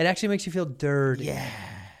actually makes you feel dirty. Yeah.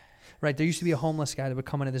 Right. There used to be a homeless guy that would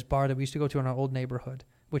come into this bar that we used to go to in our old neighborhood,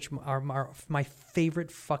 which are my favorite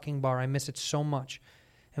fucking bar. I miss it so much.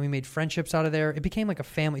 And we made friendships out of there. It became like a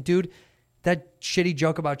family. Dude, that shitty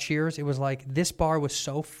joke about Cheers, it was like, this bar was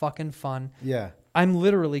so fucking fun. Yeah. I'm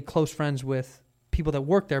literally close friends with people that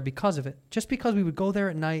work there because of it. Just because we would go there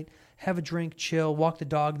at night, have a drink, chill, walk the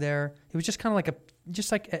dog there. It was just kind of like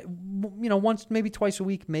once, maybe twice a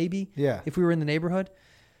week, maybe. Yeah. If we were in the neighborhood.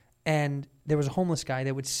 And there was a homeless guy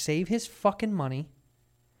that would save his fucking money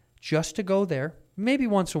just to go there, maybe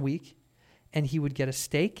once a week. And he would get a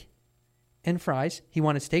steak and fries. He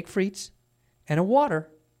wanted steak frites and a water.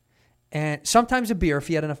 And sometimes a beer if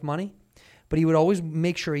he had enough money. But he would always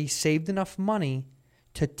make sure he saved enough money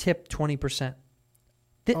to tip 20%.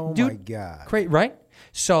 My God. Great, right?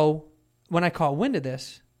 So when I caught wind of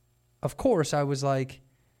this, of course, I was like,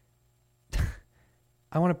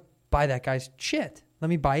 I want to buy that guy's shit. Let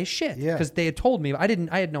me buy his shit. Yeah. Because they had told me. I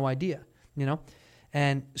had no idea, you know?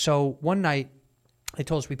 And so one night, they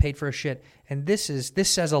told us we paid for a shit. And this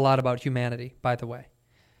says a lot about humanity, by the way.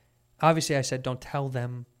 Obviously, I said, don't tell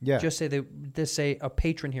them. Yeah. Just say a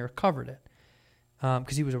patron here covered it.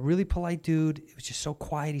 Because he was a really polite dude. He was just so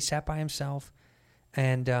quiet. He sat by himself.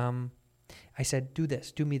 And I said,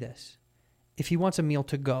 do me this. If he wants a meal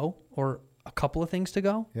to go or a couple of things to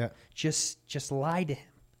go, just lie to him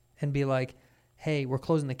and be like, hey, we're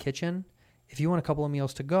closing the kitchen. If you want a couple of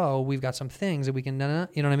meals to go, we've got some things that we can, you know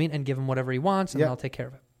what I mean? And give him whatever he wants, and I'll take care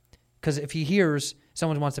of it. Because if he hears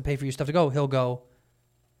someone wants to pay for your stuff to go, he'll go,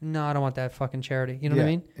 no, I don't want that fucking charity. You know what I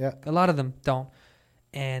mean? Yeah. A lot of them don't.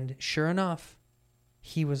 And sure enough,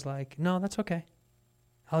 he was like, no, that's okay.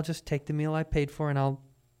 I'll just take the meal I paid for, and I'll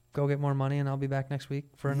go get more money, and I'll be back next week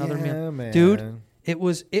for another meal. Man. Dude, it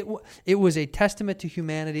was a testament to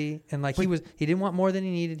humanity, and like he didn't want more than he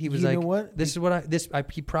needed. He was like, know what? this is what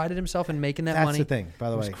he prided himself in making that That's money. the thing, by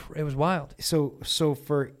the way. It was wild. So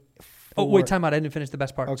for Oh, wait, time out. I didn't finish the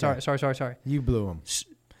best part. Okay. Sorry. You blew him.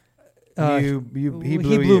 He He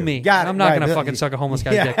blew me. Got it. I'm not Right. going to fucking suck a homeless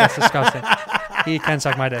guy's dick. That's disgusting. He can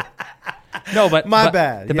suck my dick. No, but My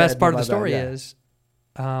bad. The Yeah, best part of my the story bad, yeah. is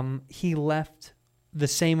he left the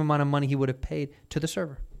same amount of money he would have paid to the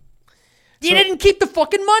server. He didn't keep the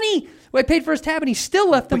fucking money. I paid for his tab, and he still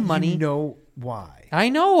left the money. You know why? I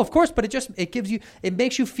know, of course, but it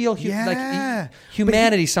makes you feel like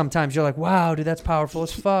humanity. Sometimes you're like, wow, dude, that's powerful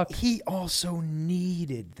as fuck. He also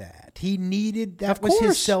needed that. He needed that. Of was course.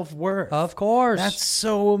 his self-worth. Of course. That's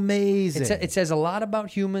so amazing. It says a lot about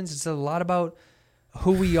humans. It says a lot about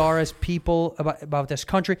who we are as people, about this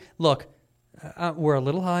country. Look, we're a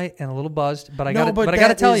little high and a little buzzed, but I got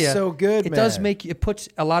to tell you, so good, it does make it puts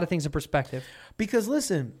a lot of things in perspective. Because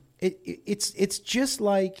listen, it's just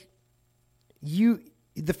like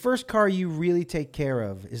the first car you really take care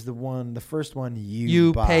of is the first one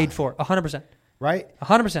you buy, paid for 100%. Right?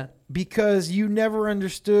 100%. Because you never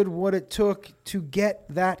understood what it took to get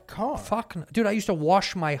that car. Fuck. Dude, I used to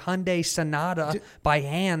wash my Hyundai Sonata by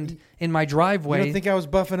hand in my driveway. You don't think I was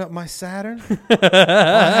buffing up my Saturn?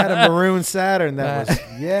 I had a maroon Saturn that was,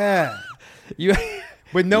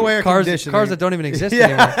 with no air conditioning. Cars that don't even exist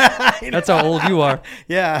anymore. That's how old you are.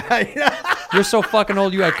 Yeah. You're so fucking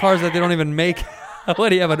old, you had cars that they don't even make. What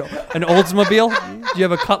do you have, an Oldsmobile? Do you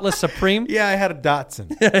have a Cutlass Supreme? Yeah, I had a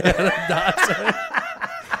Datsun.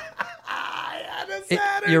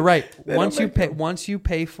 You're right. They Once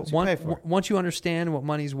you understand what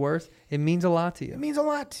money's worth, it means a lot to you. It means a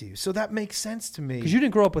lot to you. So that makes sense to me. Because you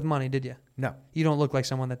didn't grow up with money, did you? No. You don't look like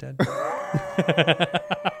someone that did.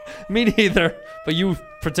 Me neither, but you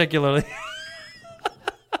particularly.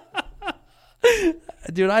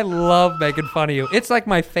 Dude, I love making fun of you. It's like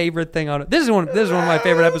my favorite thing on it. This is one of my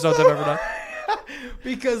favorite episodes I've ever done.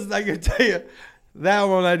 Because I can tell you, That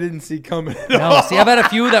one I didn't see coming at No, all. see, I've had a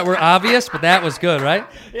few that were obvious, but that was good, right?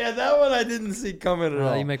 Yeah, that one I didn't see coming at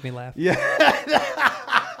all. You make me laugh. Yeah.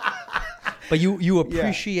 But you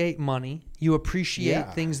appreciate money. You appreciate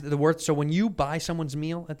Yeah. things that are worth. So when you buy someone's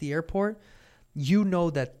meal at the airport, you know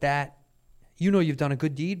that you've done a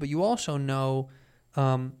good deed, but you also know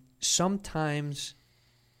sometimes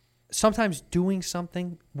doing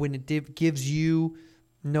something when it gives you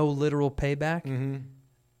no literal payback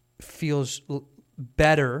feels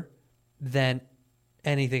better than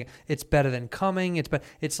anything. It's better than coming.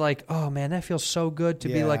 It's like, oh man, that feels so good to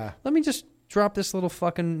be like, let me just drop this little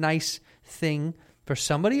fucking nice thing for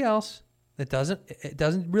somebody else that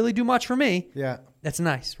doesn't really do much for me. Yeah. That's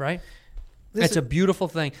nice, right? It's a beautiful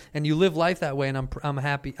thing, and you live life that way, and I'm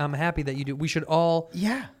happy. I'm happy that you do. We should all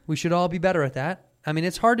be better at that. I mean,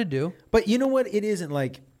 it's hard to do. But you know what? It isn't.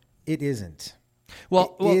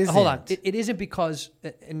 Well, It hold on. isn't. It isn't because,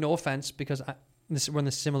 no offense, because we're in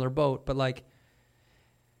a similar boat, but like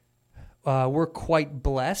we're quite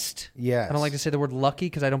blessed. Yes. I don't like to say the word lucky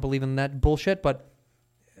because I don't believe in that bullshit, but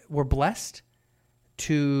we're blessed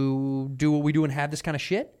to do what we do and have this kind of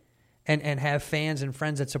shit. And have fans and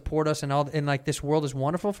friends that support us and all, and like this world is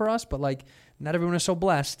wonderful for us, but like not everyone is so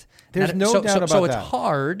blessed. There's no doubt about so that. it's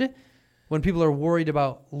hard when people are worried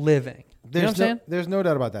about living. You know what I'm saying? There's no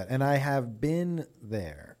doubt about that. And I have been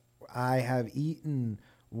there. I have eaten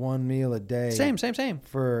one meal a day. Same.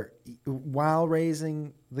 While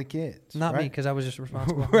raising the kids. Not right? me, because I was just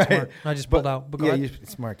responsible. Right. Smart. I just pulled out. But go yeah, ahead. you're a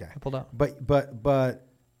smart guy. I pulled out. But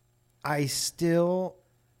I still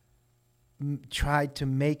tried to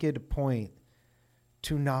make it a point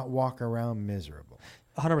to not walk around miserable.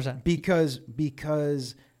 100%.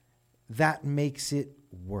 Because that makes it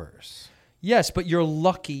worse. Yes, but you're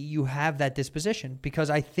lucky you have that disposition, because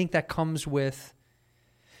I think that comes with,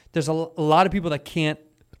 there's a lot of people that can't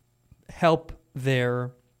help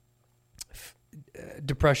their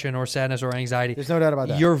depression or sadness or anxiety. There's no doubt about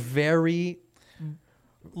that. You're very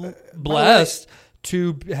blessed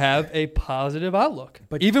to have a positive outlook,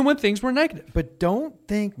 but even when things were negative. But don't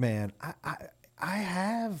think, man,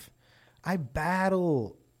 I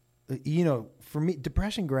battle, for me,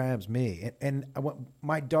 depression grabs me, and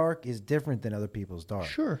my dark is different than other people's dark.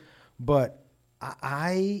 Sure. But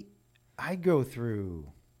I go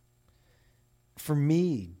through, for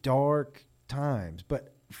me, dark times,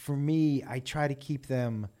 but for me, I try to keep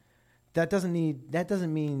them. That doesn't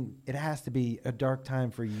mean it has to be a dark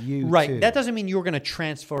time for you. Right. Too. That doesn't mean you're going to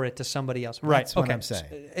transfer it to somebody else. Right. That's what okay. I'm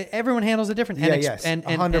saying. Everyone handles it different. Yeah, and yes. And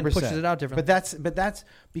 100%. pushes it out differently. But that's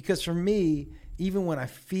because for me, even when I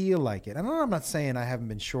feel like it, and I'm not saying I haven't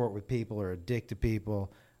been short with people or a dick to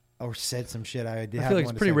people or said some shit I did. I feel like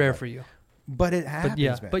it's pretty rare for you. But it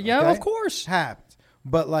happens. But yeah, okay? of course. Happens.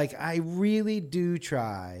 But like, I really do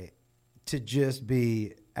try to just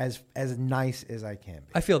be as nice as I can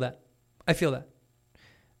be. I feel that.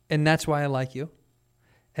 And that's why I like you.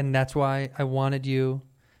 And that's why I wanted you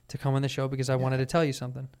to come on the show, because I wanted to tell you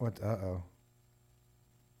something. What? Uh-oh.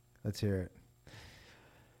 Let's hear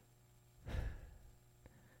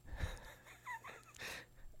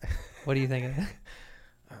it. What do you think?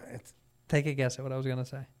 Take a guess at what I was going to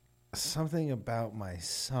say. Something about my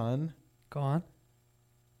son. Go on.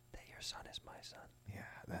 That your son is my son. Yeah,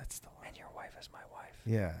 that's the one. And your wife is my wife.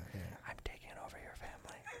 Yeah. I'm taking over your family.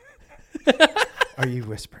 Are you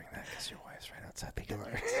whispering that because your wife's right outside the door?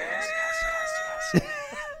 Yes.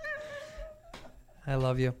 I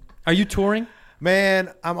love you. Are you touring?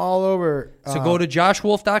 Man, I'm all over. So go to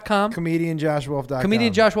joshwolf.com. ComedianJoshWolf.com.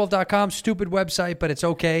 ComedianJoshWolf.com. Stupid website, but it's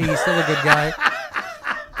okay. He's still a good guy.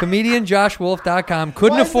 ComedianJoshWolf.com.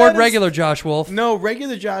 Couldn't afford regular Josh Wolf. No,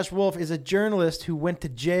 regular Josh Wolf is a journalist who went to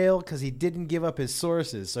jail because he didn't give up his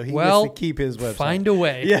sources, so he gets to keep his website. Find a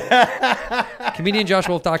way. Yeah.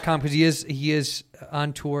 ComedianJoshWolf.com, because he is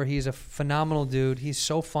on tour. He's a phenomenal dude. He's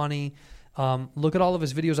so funny. Look at all of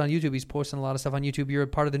his videos on YouTube. He's posting a lot of stuff on YouTube. You're a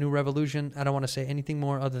part of the new revolution. I don't want to say anything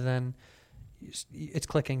more other than it's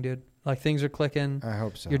clicking, dude. Like, things are clicking. I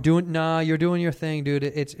hope so. You're doing your thing, dude.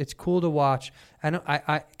 It's cool to watch. I know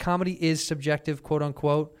comedy is subjective, quote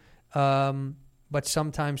unquote. But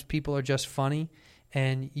sometimes people are just funny,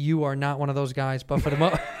 and you are not one of those guys. But for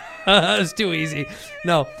the it's too easy.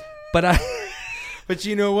 No, but But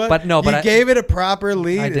you know what? But you gave it a proper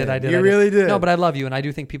lead. I did. You really did. No, but I love you, and I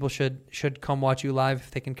do think people should come watch you live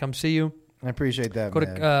if they can come see you. I appreciate that. Go to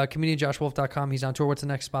comedianjoshwolf.com. He's on tour. What's the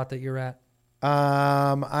next spot that you're at?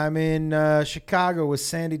 I'm in Chicago with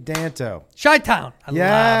Sandy Danto. Chi-Town. I love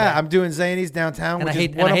it. I'm doing Zanies downtown. And I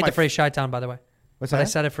hate the phrase Chi-Town, by the way. What's but I that?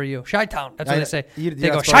 said it for you. Chi-town. That's what they say. You're They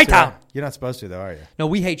go not supposed to, Chi-town. right? You're not supposed to, though, are you? No,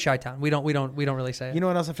 we hate Chi-town. We don't really say it. You know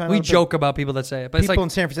what else I found We out? joke about people that say it, but it's People like in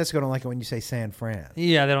San Francisco don't like it when you say San Fran.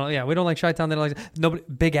 yeah, they don't. Yeah, we don't like Chi-town. They don't like nobody.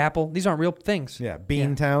 Big Apple. These aren't real things. Yeah,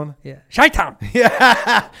 Beantown. Yeah, Chi-town.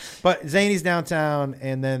 Yeah. But Zany's downtown,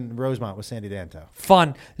 and then Rosemont with Sandy Danto.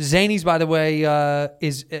 Fun. Zany's, by the way,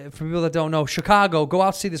 is for people that don't know, Chicago. Go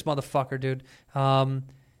out see this motherfucker, dude.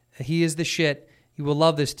 He is the shit. You will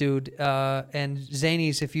love this dude. And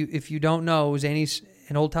Zany's, if you don't know, Zany's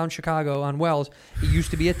in Old Town Chicago on Wells. It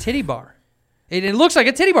used to be a titty bar. It looks like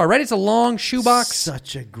a titty bar, right? It's a long shoebox.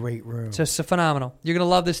 Such a great room. It's just phenomenal. You're gonna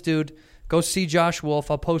love this dude. Go see Josh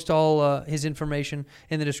Wolf. I'll post all his information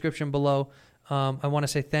in the description below. I want to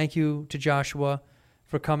say thank you to Joshua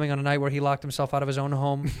for coming on a night where he locked himself out of his own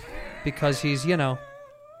home because he's, not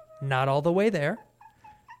all the way there.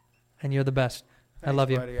 And you're the best. Thanks, I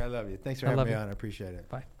love you. Buddy, I love you. Thanks for having me on. I appreciate it.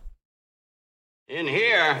 Bye. In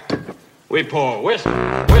here, we pour whisk,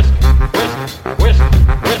 whisk, whisk, whisk, whisk.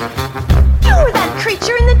 You were that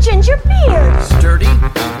creature in the ginger beard. Sturdy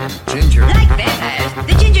and ginger. Like vampires,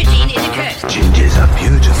 the ginger gene is a curse. Gingers are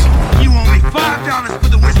beautiful. You owe me $5 for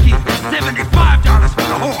the whiskey and $75 for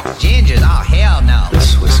the horse. Gingers? Oh, hell no.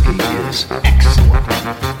 This whiskey is excellent.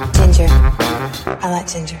 Ginger. I like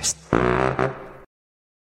gingers.